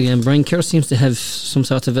comments after the game. Brian Kerr seems to have some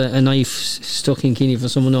sort of a knife stuck in Keane for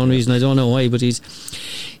some unknown reason. I don't know why, but his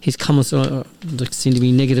comments seem to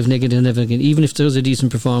be negative and everything. Even if there's a decent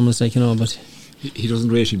performance, like, you know, but he doesn't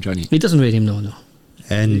rate him, Johnny. He doesn't rate him, no.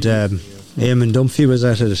 And Eamon Dunphy was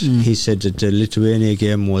at it. He said that the Lithuania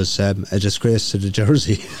game was a disgrace to the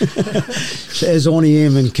jersey, as only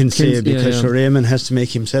Eamon can say, because Eamon has to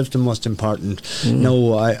make himself the most important.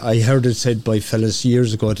 No, I heard it said by fellas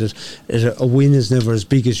years ago that a win is never as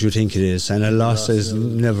big as you think it is, and a loss is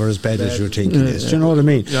never as bad as you think it is. Do you know what I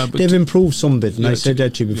mean? They've improved some bit, and I said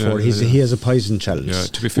that to you before. He has a poison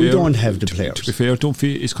challenge. To be fair, we don't have the players. To be fair,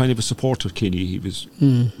 Dunphy is kind of a supporter of Kenny. He was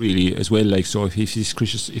really as well. Like, so if he's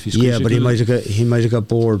gracious, but he might have got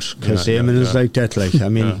bored, because Eamon is like that. Like, I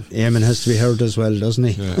mean, Eamon has to be heard as well, doesn't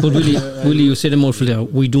he? But Willie, you said a mouthful there.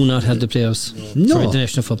 We do not have the players for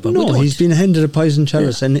international football. No, he's been handed a poison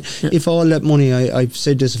chalice, and if all that money, I've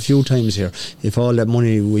said this a few times here, if all that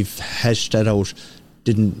money we've hashed that out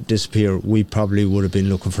didn't disappear, we probably would have been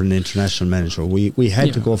looking for an international manager. We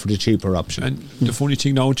had to go for the cheaper option. And the funny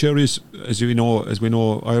thing now, Jerry, is as we know,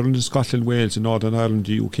 Ireland and Scotland, Wales and Northern Ireland,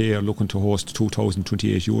 the UK are looking to host the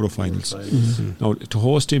 2028 Euro finals. Now, to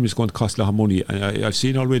host them is going to cost a lot of money, and I've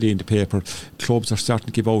seen already in the paper clubs are starting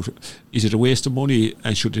to give out, is it a waste of money,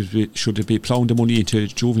 and should it be ploughing the money into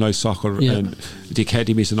juvenile soccer and the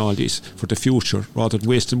academies and all this for the future, rather than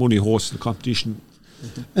wasting money hosting the competition.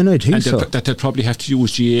 And I think that they'll probably have to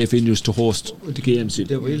use GA venues to host the games.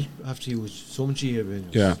 They will have to use some GA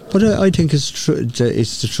venues. Yeah, but I think it's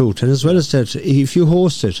the truth, and as well as that, if you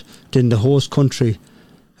host it, then the host country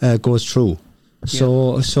goes through.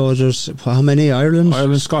 So there's how many?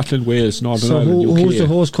 Ireland, Scotland, Wales, Northern Ireland, UK. Who's the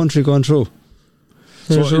host country going through?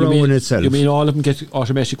 there's a row in itself. You mean all of them get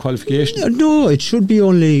automatic qualification? No, it should be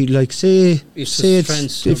only like say If it's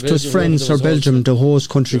France if or it was Belgium, France or whoever those Belgium, the host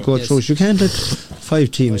country go Yes. through. You can't let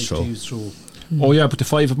 5 teams through. Oh yeah, but the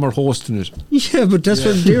 5 of them are hosting it. Yeah, but that's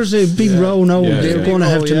what there's a big row now. Yeah, They're yeah. going to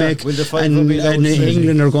have to Yeah. make, Will the 5 and be allowed to say?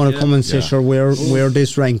 England are going to come and say, Yeah. sure, where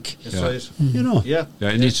this rank, That's Yeah. right. you know. Yeah. Yeah,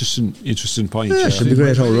 an interesting point. Yeah, Yeah. should be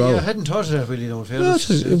great whole Really, row. I hadn't thought of that really, don't Yeah,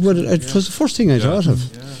 it was the first thing I thought of.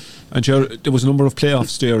 And there was a number of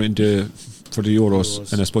playoffs there for the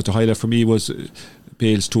Euros, and I suppose the highlight for me was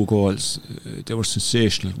Bale's 2 goals. They were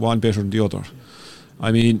sensational, one better than the other.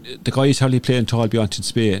 I mean, the guy is hardly playing tall beyond in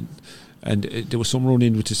Spain, and there was some run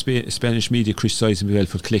in with the Spanish media criticising him well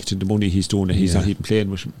for collecting the money he's doing. He's not even playing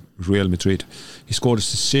with Real Madrid. He scored a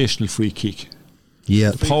sensational free kick.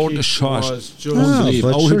 Yeah. The power of the shot, Was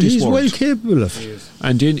unbelievable, but out sure, of this he's world. well capable of.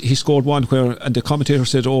 And then he scored one and the commentator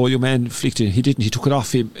said, "Oh, your man flicked it." He didn't. He took it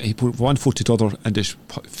off him. He put one foot to the other, and the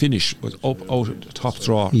finish was up out of the top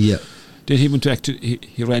drawer. Yeah. Then he went back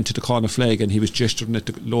he ran to the corner flag and he was gesturing at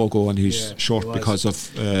the logo on his Yeah, shirt he was. because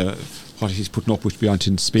of what he's putting up with beyond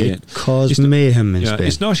in Spain. It caused It's not- mayhem in Yeah, Spain.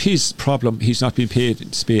 it's not his problem. He's not being paid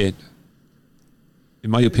in Spain, in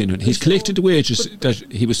my opinion. He's collected the wages that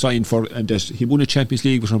he was signed for, and that he won a Champions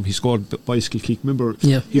League with him. He scored a bicycle kick. Remember,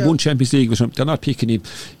 Yeah. he won Champions League with him. They're not picking him.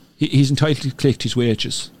 He's entitled to collect his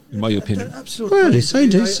wages, in my opinion. Absolutely. Well, he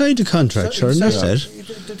signed a contract, sure, and that's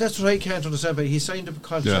it. That's what I can't understand. But he signed a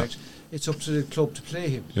contract. It's up to the club to play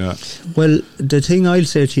him. Yeah, Well, the thing I'll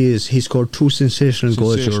say to you is he scored 2 sensational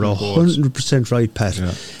goals. You're Sensational goals. 100% right, Pat.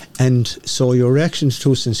 Yeah. And so your reaction to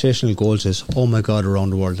 2 sensational goals is, oh my God, around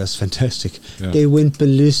the world, that's fantastic. Yeah. They went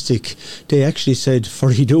ballistic. They actually said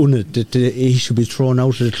for he doing it that he should be thrown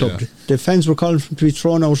out of the club. Yeah. The fans were calling for him to be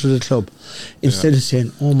thrown out of the club instead of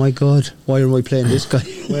saying, oh my God, why am I playing this guy?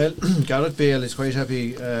 Well, Gareth Bale is quite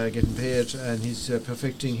happy getting paid, and he's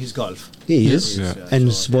perfecting his golf. He is. Yeah. And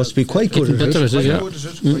is supposed to be quite good Getting at better it.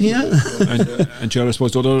 at it, yeah. and Jerry, I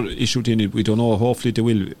suppose the other issue in it, we don't know. Hopefully they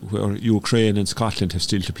will. Where Ukraine and Scotland have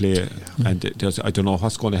still to play, and I don't know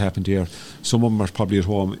what's going to happen there. Some of them are probably at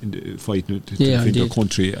home fighting to defend their indeed.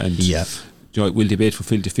 country, and will they be able to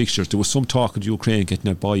fulfill the fixtures? There was some talk of Ukraine getting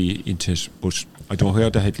a buy into it, but I don't hear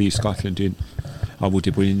they had leave Scotland in, or would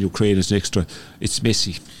they bring in Ukraine as an extra? It's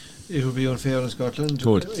messy. It would be unfair in Scotland.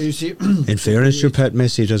 Good. You see, In fairness, your Pat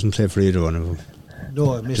Messi doesn't play for either one of them. no,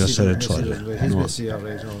 Messi Just said it Messi twice. doesn't. He's Messi, all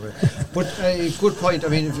right. But good point. I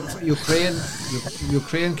mean,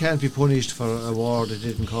 Ukraine can't be punished for a war they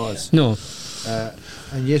didn't cause. No.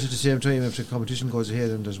 And yet at the same time, if the competition goes ahead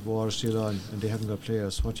and there's war still on and they haven't got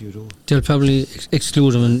players, what do you do? They'll probably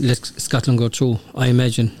exclude them and let Scotland go through, I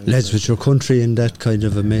imagine. Lads, with your country in that kind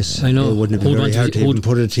of a mess, I know. it wouldn't be Who'd very want to hard be- to even who'd-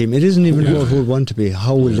 put a team. It isn't even about who would want to be.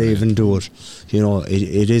 How will they even do it? You know,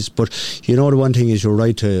 it is. But you know, the one thing is, you're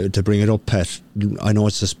right to bring it up, Pat. I know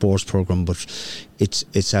it's a sports programme, but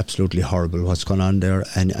it's absolutely horrible what's going on there,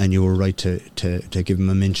 and you were right to give him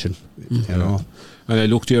a mention. You know. And I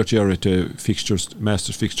looked there, Jerry, at the fixtures,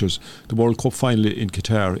 Masters fixtures. The World Cup final in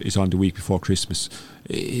Qatar is on the week before Christmas.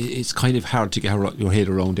 It's kind of hard to get your head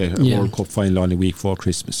around that, a Yeah. World Cup final on the week before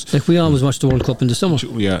Christmas. Like we always watch the World Cup in the summer.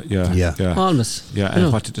 Yeah. Almost. Yeah, You and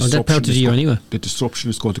know, what the or that part of the disruption year anyway. the disruption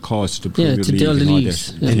is going to cause to the Yeah, Premier to League all the and all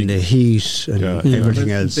leagues. that. Yeah. And the heat and everything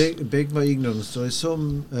But else. Beg my ignorance, there is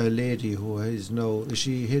some lady who is now, is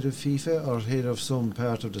she head of FIFA or head of some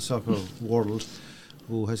part of the soccer world,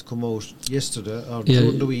 who has come out yesterday or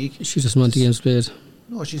during the week? She doesn't want the games played.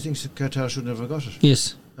 No, she thinks that Qatar should never got it.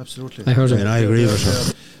 Yes. Absolutely. I heard it. And I agree with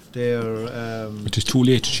her. They're It is too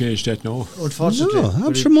late to change that now. unfortunately. No,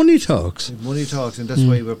 I'm sure money talks. Money talks, and that's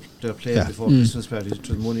why they're playing Yeah. before Christmas parties. It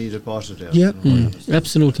was money that bought it there. Yeah. You know.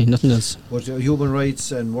 Absolutely, nothing else. But human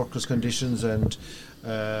rights and workers' conditions and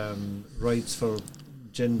rights for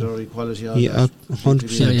gender equality. All Yeah, that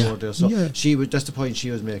 100%. Yeah. there. So Yeah. that's the point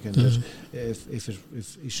she was making. That if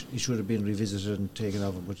it should have been revisited and taken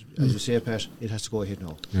over, but as you say, Pat, it has to go ahead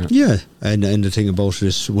now. Yeah, and the thing about it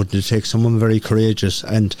is, wouldn't it take someone very courageous?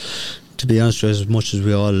 And to be honest, as much as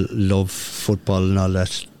we all love football and all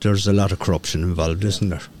that, there's a lot of corruption involved, isn't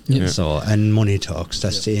there? Yeah. So, and money talks.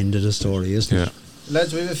 That's the end of the story, isn't Yeah. it?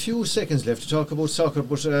 Lads, we have a few seconds left to talk about soccer,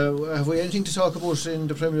 but have we anything to talk about in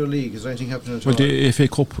the Premier League? Is there anything happening at Well, all? the FA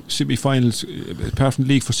Cup semi-finals, apart from the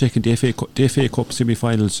league for second, the FA Cup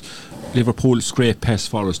semi-finals, Liverpool scraped past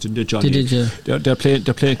Forest, didn't they, Johnny? They did, yeah.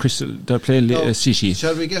 They're playing Crystal. They're playing Now, City.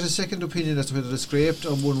 Shall we get a second opinion as to whether they scraped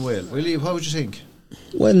or won well? Willie, what would you think?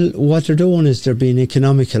 Well, what they're doing is they're being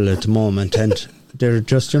economical at the moment, and they're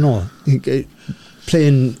just,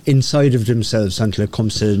 playing inside of themselves until it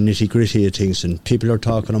comes to the nitty gritty of things, and people are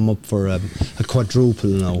talking them up for a quadruple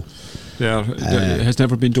now. It has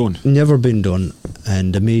never been done. Never been done,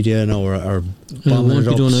 and the media now are bombing it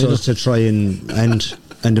up so as to try and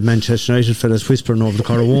the Manchester United fellas whispering over the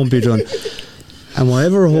car, it won't be done. And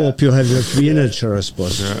whatever hope you have to be in it, sure, I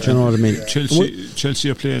suppose. Do you know what I mean? Chelsea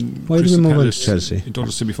are playing. Why do we move on to Chelsea? In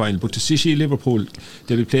the semi-final, but the City, Liverpool,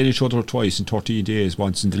 they'll be playing each other twice in 13 days.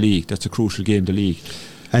 Once in the league. That's a crucial game. The league.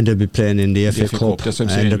 And they'll be playing in the FA Cup,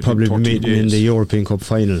 and they'll probably be meeting in the European Cup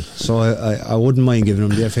final. So I wouldn't mind giving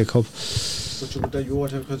them the FA Cup. But you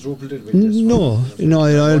won't have quadrupled it? No,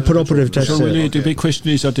 I'll put up with it. The big question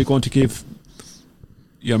is, are they going to give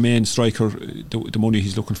your main striker the money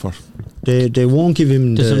he's looking for? They won't give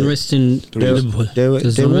him. There's unrest in Liverpool.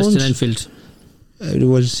 There's unrest in Anfield.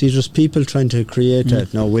 Well, see, there's people trying to create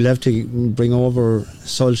that. Now we'll have to bring over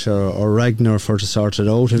Solskjaer or Ragnar to sort it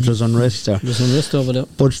out if there's unrest there. There's unrest over there.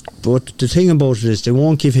 But the thing about it is they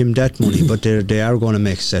won't give him that money, but they are going to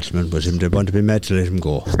make a settlement with him. They want to be mad to let him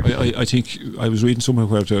go. I think I was reading somewhere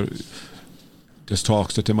where there's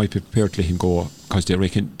talks that they might be prepared to let him go because they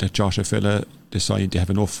reckon that Joshua fella they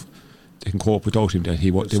have enough. They can cope without him. That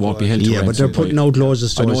they won't be held to ransom. But they're putting out loads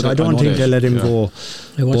of stories. I don't think they'll let him go.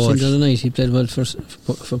 I watched him the other night. He played well for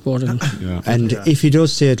Portugal. And if he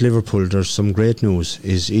does stay at Liverpool, there's some great news.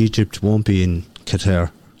 Is Egypt won't be in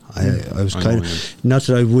Qatar. I was kind of not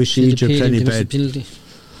that I wish Egypt any bad.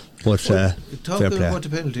 But talking about the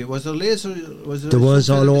penalty, was there laser? There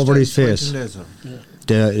was all over his face.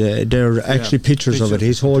 There are actually pictures of it.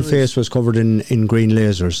 His whole face was covered in green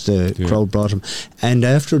lasers. The crowd brought him. And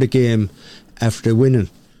after the game, after the winning,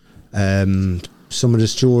 some of the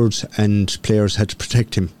stewards and players had to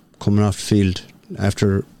protect him coming off the field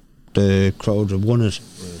after the crowd had won it.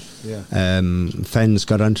 Fans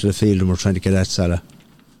got onto the field and were trying to get at Salah.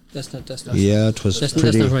 That's not. Yeah, it was that's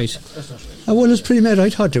pretty. That's not right. Well, it's pretty mad. I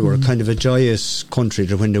thought they were kind of a joyous country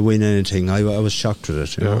that when they win anything. I was shocked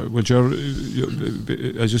with it. Well,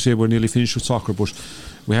 as you say, we're nearly finished with soccer, but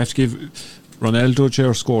we have to give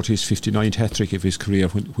Ronaldo. Scored his 59th hat-trick of his career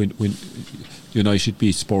when United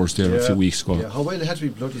beat Spurs there a few weeks ago. Yeah, how well it had to be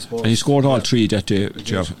bloody Spurs. And he scored all three that day,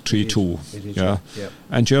 3-2. Yeah.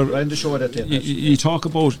 And you talk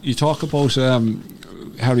about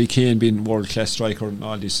Harry Kane being world-class striker and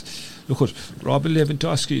all this. Look at Robin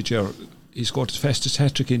Lewandowski, he scored his fastest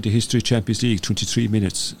hat-trick in the history of Champions League, 23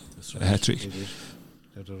 minutes, a hat-trick.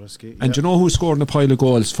 And do you know who scored in a pile of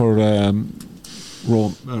goals for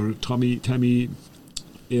Rome? Tammy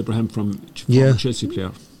Abraham from Chelsea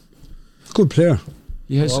player. Good player.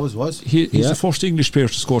 He has. He's the first English player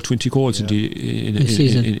to score 20 goals in a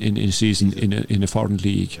season in a foreign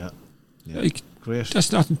league. Great.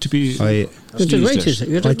 That's nothing to be. I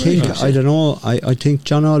don't know. I think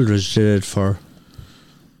John Aldridge did it for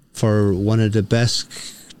one of the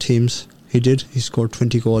best teams. He did. He scored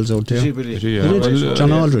 20 goals out there.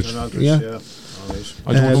 John Aldridge. Yeah.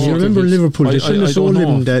 I don't you remember Liverpool? They shouldn't have sold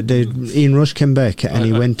him. Ian Rush came back and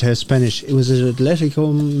he went to Spanish. It was at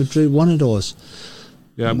Atletico Madrid. One of those.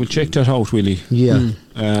 Yeah, we'll check that out, Willie. Yeah.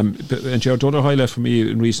 And the other highlight for me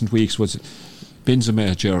in recent weeks was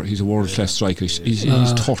Benzema. He's a world-class striker. He's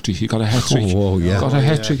 30. He got a hat-trick. Got a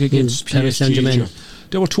hat-trick against PSG.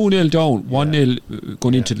 They were 2-0 down, 1-0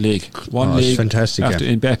 going into the league. One leg fantastic after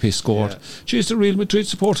Mbappe scored. Jeez, the Real Madrid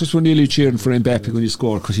supporters were nearly cheering for Mbappe when he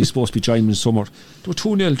scored because he's supposed to be joining in summer. They were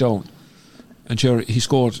 2-0 down. And he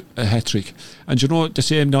scored a hat-trick. And the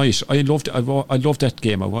same night, I loved that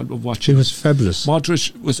game. I watched it. It was fabulous.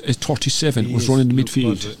 Modric was at 37, was running the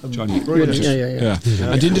midfield, Johnny.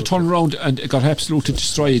 And then they turned around and got absolutely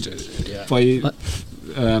destroyed by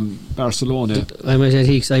Barcelona. I might add,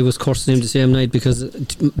 Heeks, I was cursing him the same night because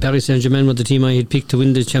Paris Saint-Germain were the team I had picked to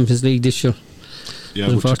win the Champions League this year. Yeah,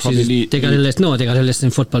 but unfortunately, they got a lesson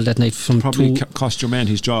in football that night from cost your man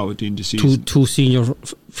his job at the end of the season. Two senior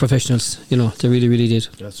professionals, they really did.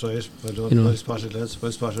 That's right. Well spotted, lads.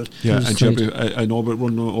 Well spotted. Yeah, and I know about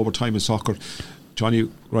running over time in soccer. Johnny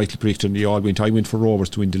rightly predicted I went for Rovers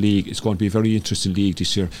to win the league. It's going to be a very interesting league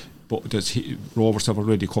this year. But Rovers have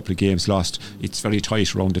already a couple of games lost. It's very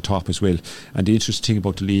tight around the top as well. And the interesting thing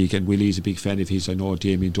about the league, and Willie's a big fan of his, I know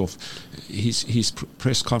Damien Duff, his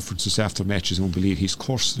press conferences after matches, unbelievable. He's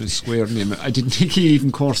cursing and squaring him. I didn't think he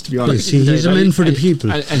even cursed, to be honest. He's a man for the people.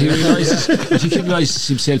 And he realises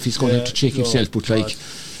himself he's going to check himself, but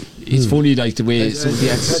it's funny the way some of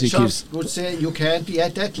the answers he gives. Would say you can't be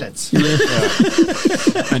at that, lads.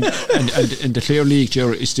 And the Clare League,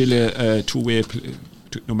 Jerry, is still a two-way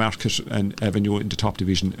Newmarket and Avenue in the top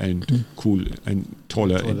division, and Cool and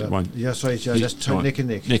Tola in the one. Yes, right. Yeah, that's neck and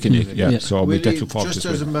neck. Neck and neck. Yeah. So we get to forward. Just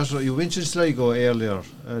as a matter, you mentioned Sligo earlier.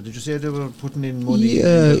 Did you say they were putting in money?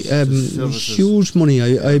 Yeah, huge money.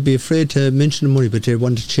 I'd be afraid to mention the money, but they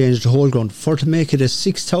want to change the whole ground to make it a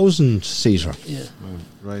 6,000 seater. Yeah.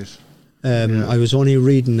 Right. I was only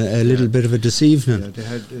reading a little bit of it this evening. They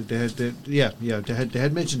had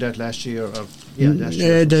mentioned that last year.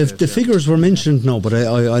 The figures were mentioned now, but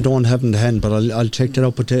I don't have them to hand. But I'll check that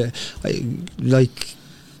out. But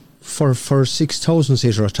for 6,000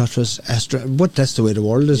 seater, I thought was but that's the way the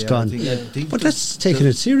world has gone. But that's taking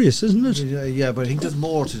it serious, isn't it? Yeah, but I think there's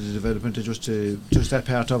more to the development than just that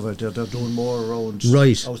part of it. They're doing more around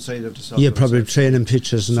outside of the soccer. Yeah, probably training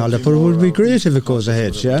pitches and all that. But it would be great if it goes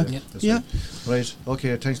ahead. Yeah. Right.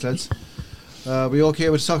 Okay. Thanks, lads. We okay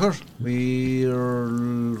with soccer?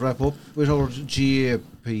 We'll wrap up with our GA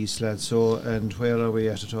piece, lads. So, and where are we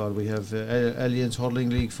at all? We have Alliance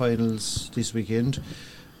Hurling League finals this weekend.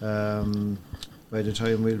 By the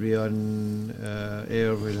time we'll be on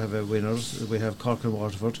air, we'll have a winners. We have Cork and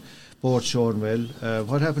Waterford, both showing well.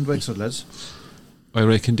 What happened to Wexford, lads? I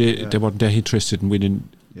reckon they weren't that interested in winning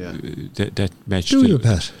that match. Do you,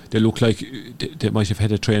 Pat? They look like they might have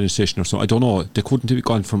had a training session or something. I don't know. They couldn't have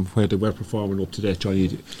gone from where they were performing up to that, Johnny.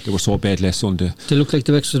 They were so bad last Sunday. They look like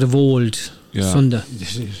the Wexford of old. Sunday.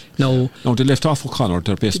 No, they left off O'Connor,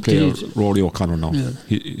 their best player, Rory O'Connor now.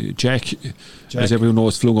 Yeah. Jack, as everyone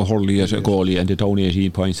knows, flung a hurley at a goalie and they down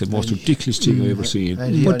 18 points. The most ridiculous thing I've ever seen.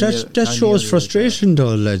 But that shows frustration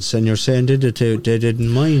though, lads, and you're saying that they didn't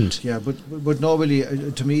mind. Yeah, but normally,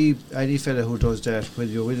 to me, any fella who does that,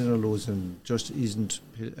 whether you're winning or losing, just isn't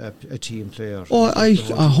a team player. Oh, I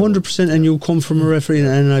 100%, and you come from a referee,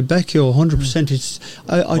 and I back you 100%.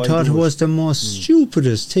 I thought it was the most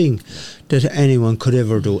stupidest thing that anyone could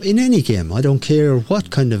ever do in any game. I don't care what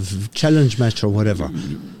kind of challenge match or whatever.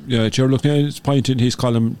 Yeah, Ger looking at his point in his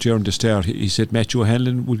column during the start, he said Matthew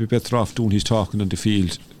O'Hanlon would be better off doing his talking on the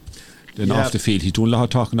field than off the field. He's doing a lot of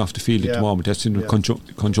talking off the field at the moment. That's in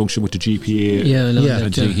conjunction with the GPA.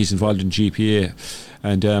 And he's involved in GPA.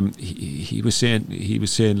 And he was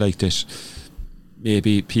saying like that.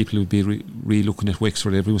 Maybe people would be re-looking at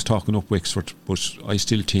Wexford. Everyone's talking up Wexford, but I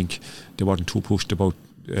still think they weren't too pushed about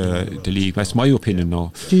the league. That's my opinion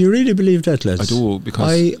now. Do you really believe that, Les? I do,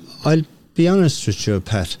 because I'll be honest with you,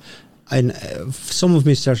 Pat, and some of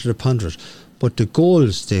me started to ponder it, but the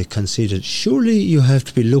goals they conceded, surely you have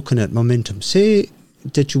to be looking at momentum. Say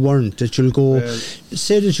that you weren't, that you'll go,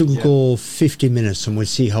 say that you can go 50 minutes and we'll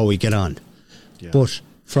see how we get on. But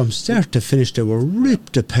from start to finish, they were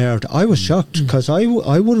ripped apart. I was shocked because I would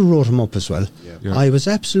have wrote them up as well. I was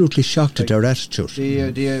absolutely shocked at their attitude.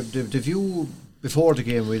 The view before the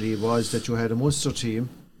game really was that you had a Munster team,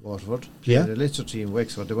 Waterford, and a Leinster team,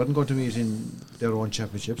 Wexford. They weren't going to meet in their own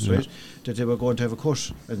championships, right? That they were going to have a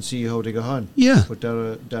cut and see how they got on. But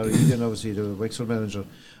Darragh Egan, obviously the Wexford manager,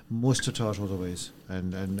 must have thought otherwise,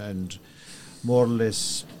 and more or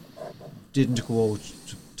less didn't go out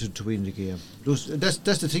to win the game. That's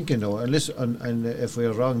the thinking now. And if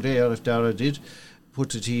we're wrong there, if Darragh did put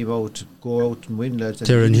the team out, go out and win, lads,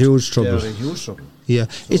 they're in huge trouble. Yeah,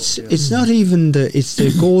 so, it's not even it's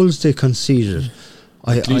the goals they conceded.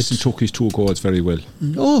 Gleeson took his 2 goals very well.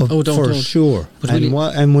 For sure. But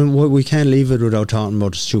and we can't leave it without talking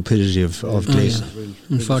about the stupidity of Gleeson.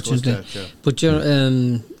 Unfortunately. But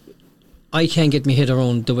I can't get my head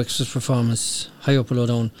around the Wexford performance, high up or low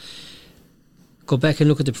down. Go back and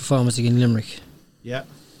look at the performance against Limerick. Yeah.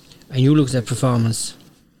 And you look at that performance,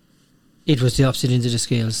 it was the opposite end of the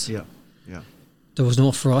scales. Yeah. There was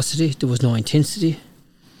no ferocity, there was no intensity,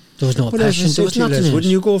 there was no passion, there was nothing in it.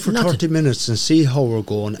 Wouldn't you go for 30 minutes and see how we're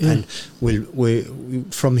going, and we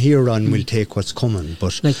from here on we'll take what's coming.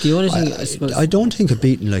 But like the only thing I don't think a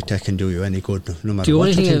beating like that can do you any good, no matter what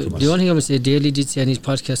you think of us. The only thing I would say, Daly did say on his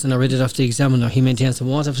podcast, and I read it off the Examiner, he maintains that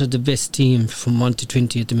Waterford the best team from 1 to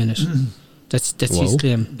 20 at the minute. That's his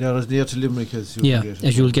claim. They're as near to Limerick as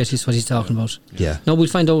you'll get is what he's talking about. No, we'll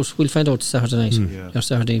find out Saturday night or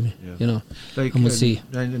Saturday evening, and we'll see.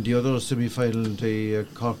 And the other semi-final, the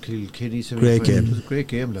Cork Kilkenny semi-final, great game. It was a great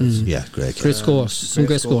game, lads. Great game. Great scores, some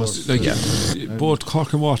great scores. Both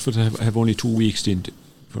Cork and Waterford have only 2 weeks in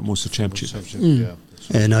for Munster Championship.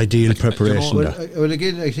 An ideal preparation. Well,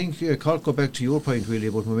 again, I think Cork, go back to your point really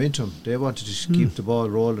about momentum. They wanted to keep the ball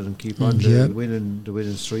rolling and keep on the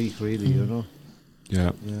winning streak, really, you know.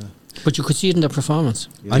 Yeah. But you could see it in their performance.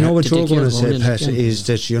 I know what you're going to say, Pat, is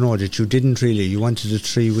that that you didn't really, you wanted the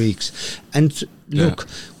 3 weeks. And look,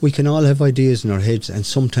 we can all have ideas in our heads, and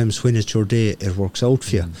sometimes when it's your day, it works out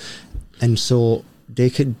for you. And so they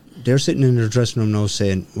could they're sitting in their dressing room now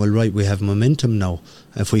saying, well, right, we have momentum now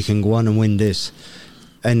if we can go on and win this.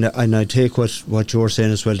 And I take what you're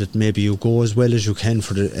saying as well, that maybe you go as well as you can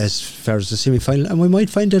for as far as the semi-final, and we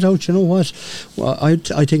might find it out. You know what? Well, I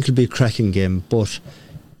think it'll be a cracking game, but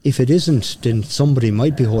if it isn't, then somebody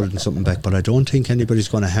might be holding something back, but I don't think anybody's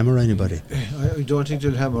going to hammer anybody. I don't think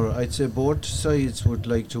they'll hammer. I'd say both sides would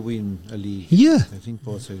like to win a league. Yeah. I think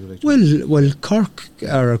both sides would like to win. Well, Cork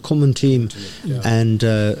are a common team, and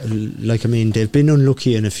they've been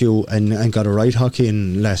unlucky in a few and got a right hockey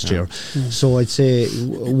in last year. So I'd say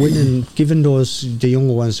winning, giving the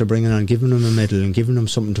younger ones they're bringing on, giving them a medal and giving them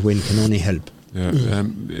something to win can only help.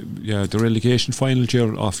 The relegation final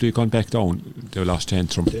year after gone back down, they lost to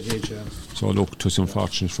Antrim. So look, it was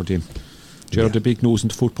unfortunate for them. The big news in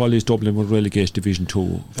the football is Dublin were relegated Division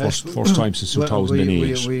 2 first time since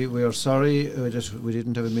 2008. We are sorry we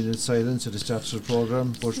didn't have a minute's silence at the start of the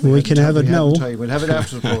programme, but we can have it now. We'll have it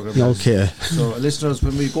after the programme. Okay. So listeners,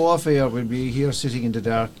 when we go off air, we'll be here sitting in the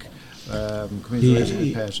dark.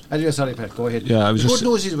 Commiserating Pat. Anyway, sorry, Pat, go ahead. Yeah, I was good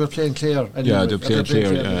news is we're playing Clare. Yeah, they're playing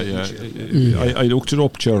Clare. I looked it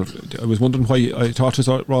up, Chair. I was wondering why. I thought it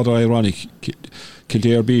was rather ironic.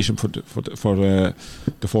 Kildare beat them for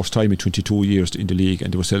the first time in 22 years in the league,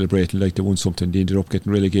 and they were celebrating like they won something. They ended up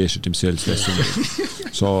getting relegated themselves last summer.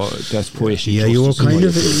 So that's poetic. Yeah, you were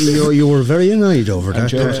you were very annoyed over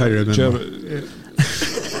that. I remember.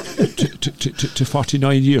 To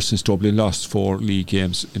 49 years since Dublin lost 4 league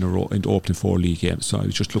games in a row and opening 4 league games, so I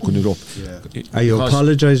was just looking it up. Are you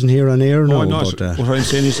apologising here on air? No, I'm not. What I'm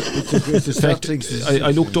saying is,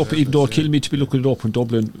 I looked up, even though it killed me to be looking it up in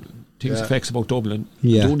Dublin, facts about Dublin,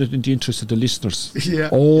 doing it in the interest of the listeners. Right, you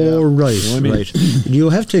know what I mean? Right.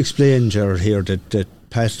 You have to explain, Gerard, here that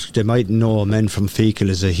Pat, they might know men from Fecal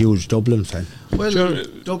is a huge Dublin fan. Well,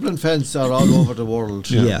 Dublin fans are all over the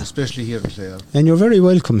world, especially here in Clare. And you're very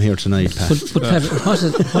welcome here tonight, Pat. But Pat,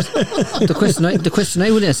 the question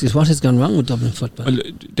I would ask is, what has gone wrong with Dublin football? Well,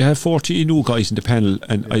 they have 40 new guys in the panel,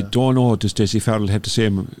 and I don't know, does Dessie Farrell have the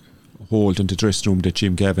same hold in the dressing room that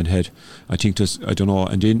Jim Gavin had? I think I don't know.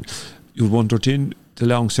 And then you wonder, then the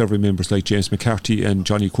long-serving members like James McCarthy and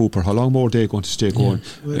Johnny Cooper, how long more are they going to stay going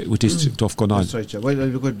with this stuff going on? That's right, Well,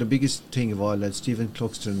 look, the biggest thing of all that, Stephen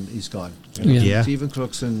Cluxton is gone. Stephen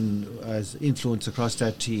Cluxton's influence across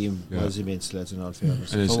that team was immense, lads, in all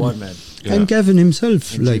fairness. For one man. And Gavin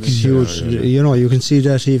himself, is huge. You know, you can see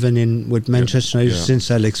that even with Manchester United since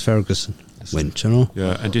Alex Ferguson went, you know.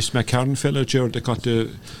 Yeah, and this McCarran fellow, Gerard, they got the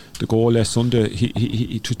goal last Sunday.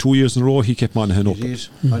 He 2 years in a row he kept Monaghan up.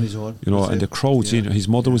 On his own. You know, and the crowds in. His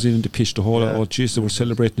mother was in the pitch the whole. Oh, jeez, they were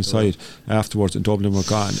celebrating inside afterwards, and Dublin were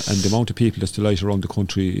gone. And the amount of people that's delighted around the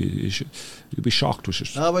country, you'd be shocked with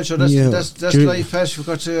it. Well, sure, that's life, Pat. You've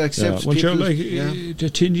got to accept. Well, people.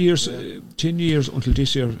 The 10 years until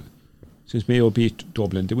this year, since Mayo beat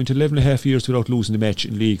Dublin, they went 11.5 years without losing a match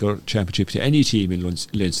in league or championship to any team in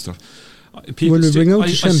Leinster. Will we bring out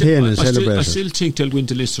the champagne and celebrate? I still think they'll win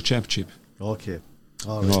the Leinster Championship. Okay.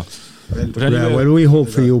 All right. No. But anyway, well, we hope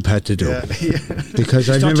for you, Pat, to do because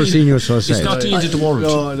I've never seen you so sad. It's not the end of the world.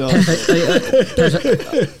 No.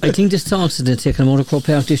 I think this talks that they're taking them out of Croke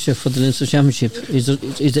Park this year for the Leinster Championship. Is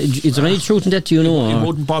there any truth in that? Do you know? It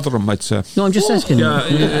wouldn't bother them, I'd say. No, I'm just asking.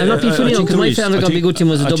 I'm not being funny because my family got to be good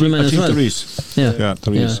team as a Dublin man as well. There is. There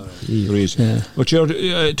is. But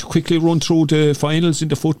to quickly run through the finals in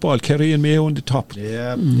the football, Kerry and Mayo in the top.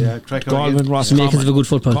 Galway Makers of a good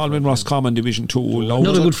football. Galway Roscommon Division 2.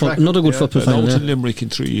 Another good football final. Louth and Limerick in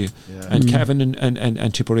 3, and Cavan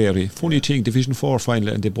and Tipperary. Funny thing, Division 4 final,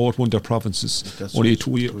 and they both won their provinces only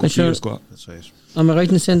 2 years ago. That's right. Am I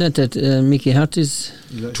right in saying that Mickey Hart is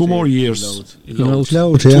 2 more years?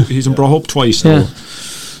 Louth, he's in brought up twice now.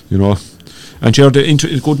 You know. And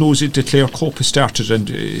the good news is the Clare Cup has started, and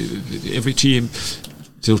every team.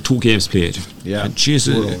 There are 2 games played. Yeah. And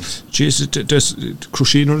Jesus, there's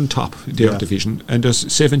Crusheener on top in their division, and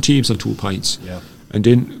there's 7 teams on 2 points. Yeah. And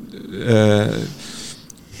then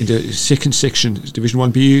in the second section, Division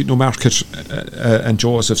 1B, Newmarket and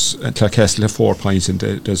Joseph's and Clarecastle have 4 points, and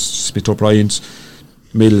there's Smith O'Brien's,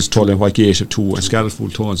 Mills, Tull and Whitegate have 2, and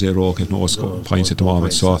Scarifull, Tones, Rock have no points at the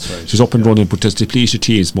moment. So she's up and running, but there's depleted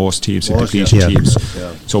teams. Most teams have depleted teams.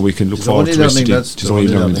 So we can look forward to it.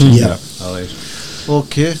 All right.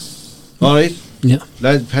 Okay. All right. Yeah.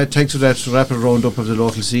 Lad, Pat, thanks for that rapid roundup of the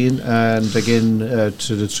local scene, and again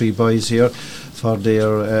to the 3 boys here for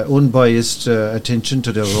their unbiased attention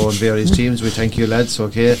to their own various teams. We thank you, lads.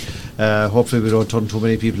 Okay. Hopefully we don't turn too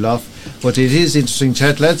many people off. But it is interesting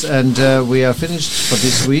chat, lads, and we are finished for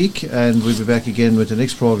this week, and we'll be back again with the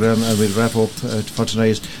next programme, and we'll wrap up for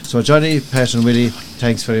tonight. So Johnny, Pat and Willie,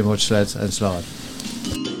 thanks very much, lads, and slán.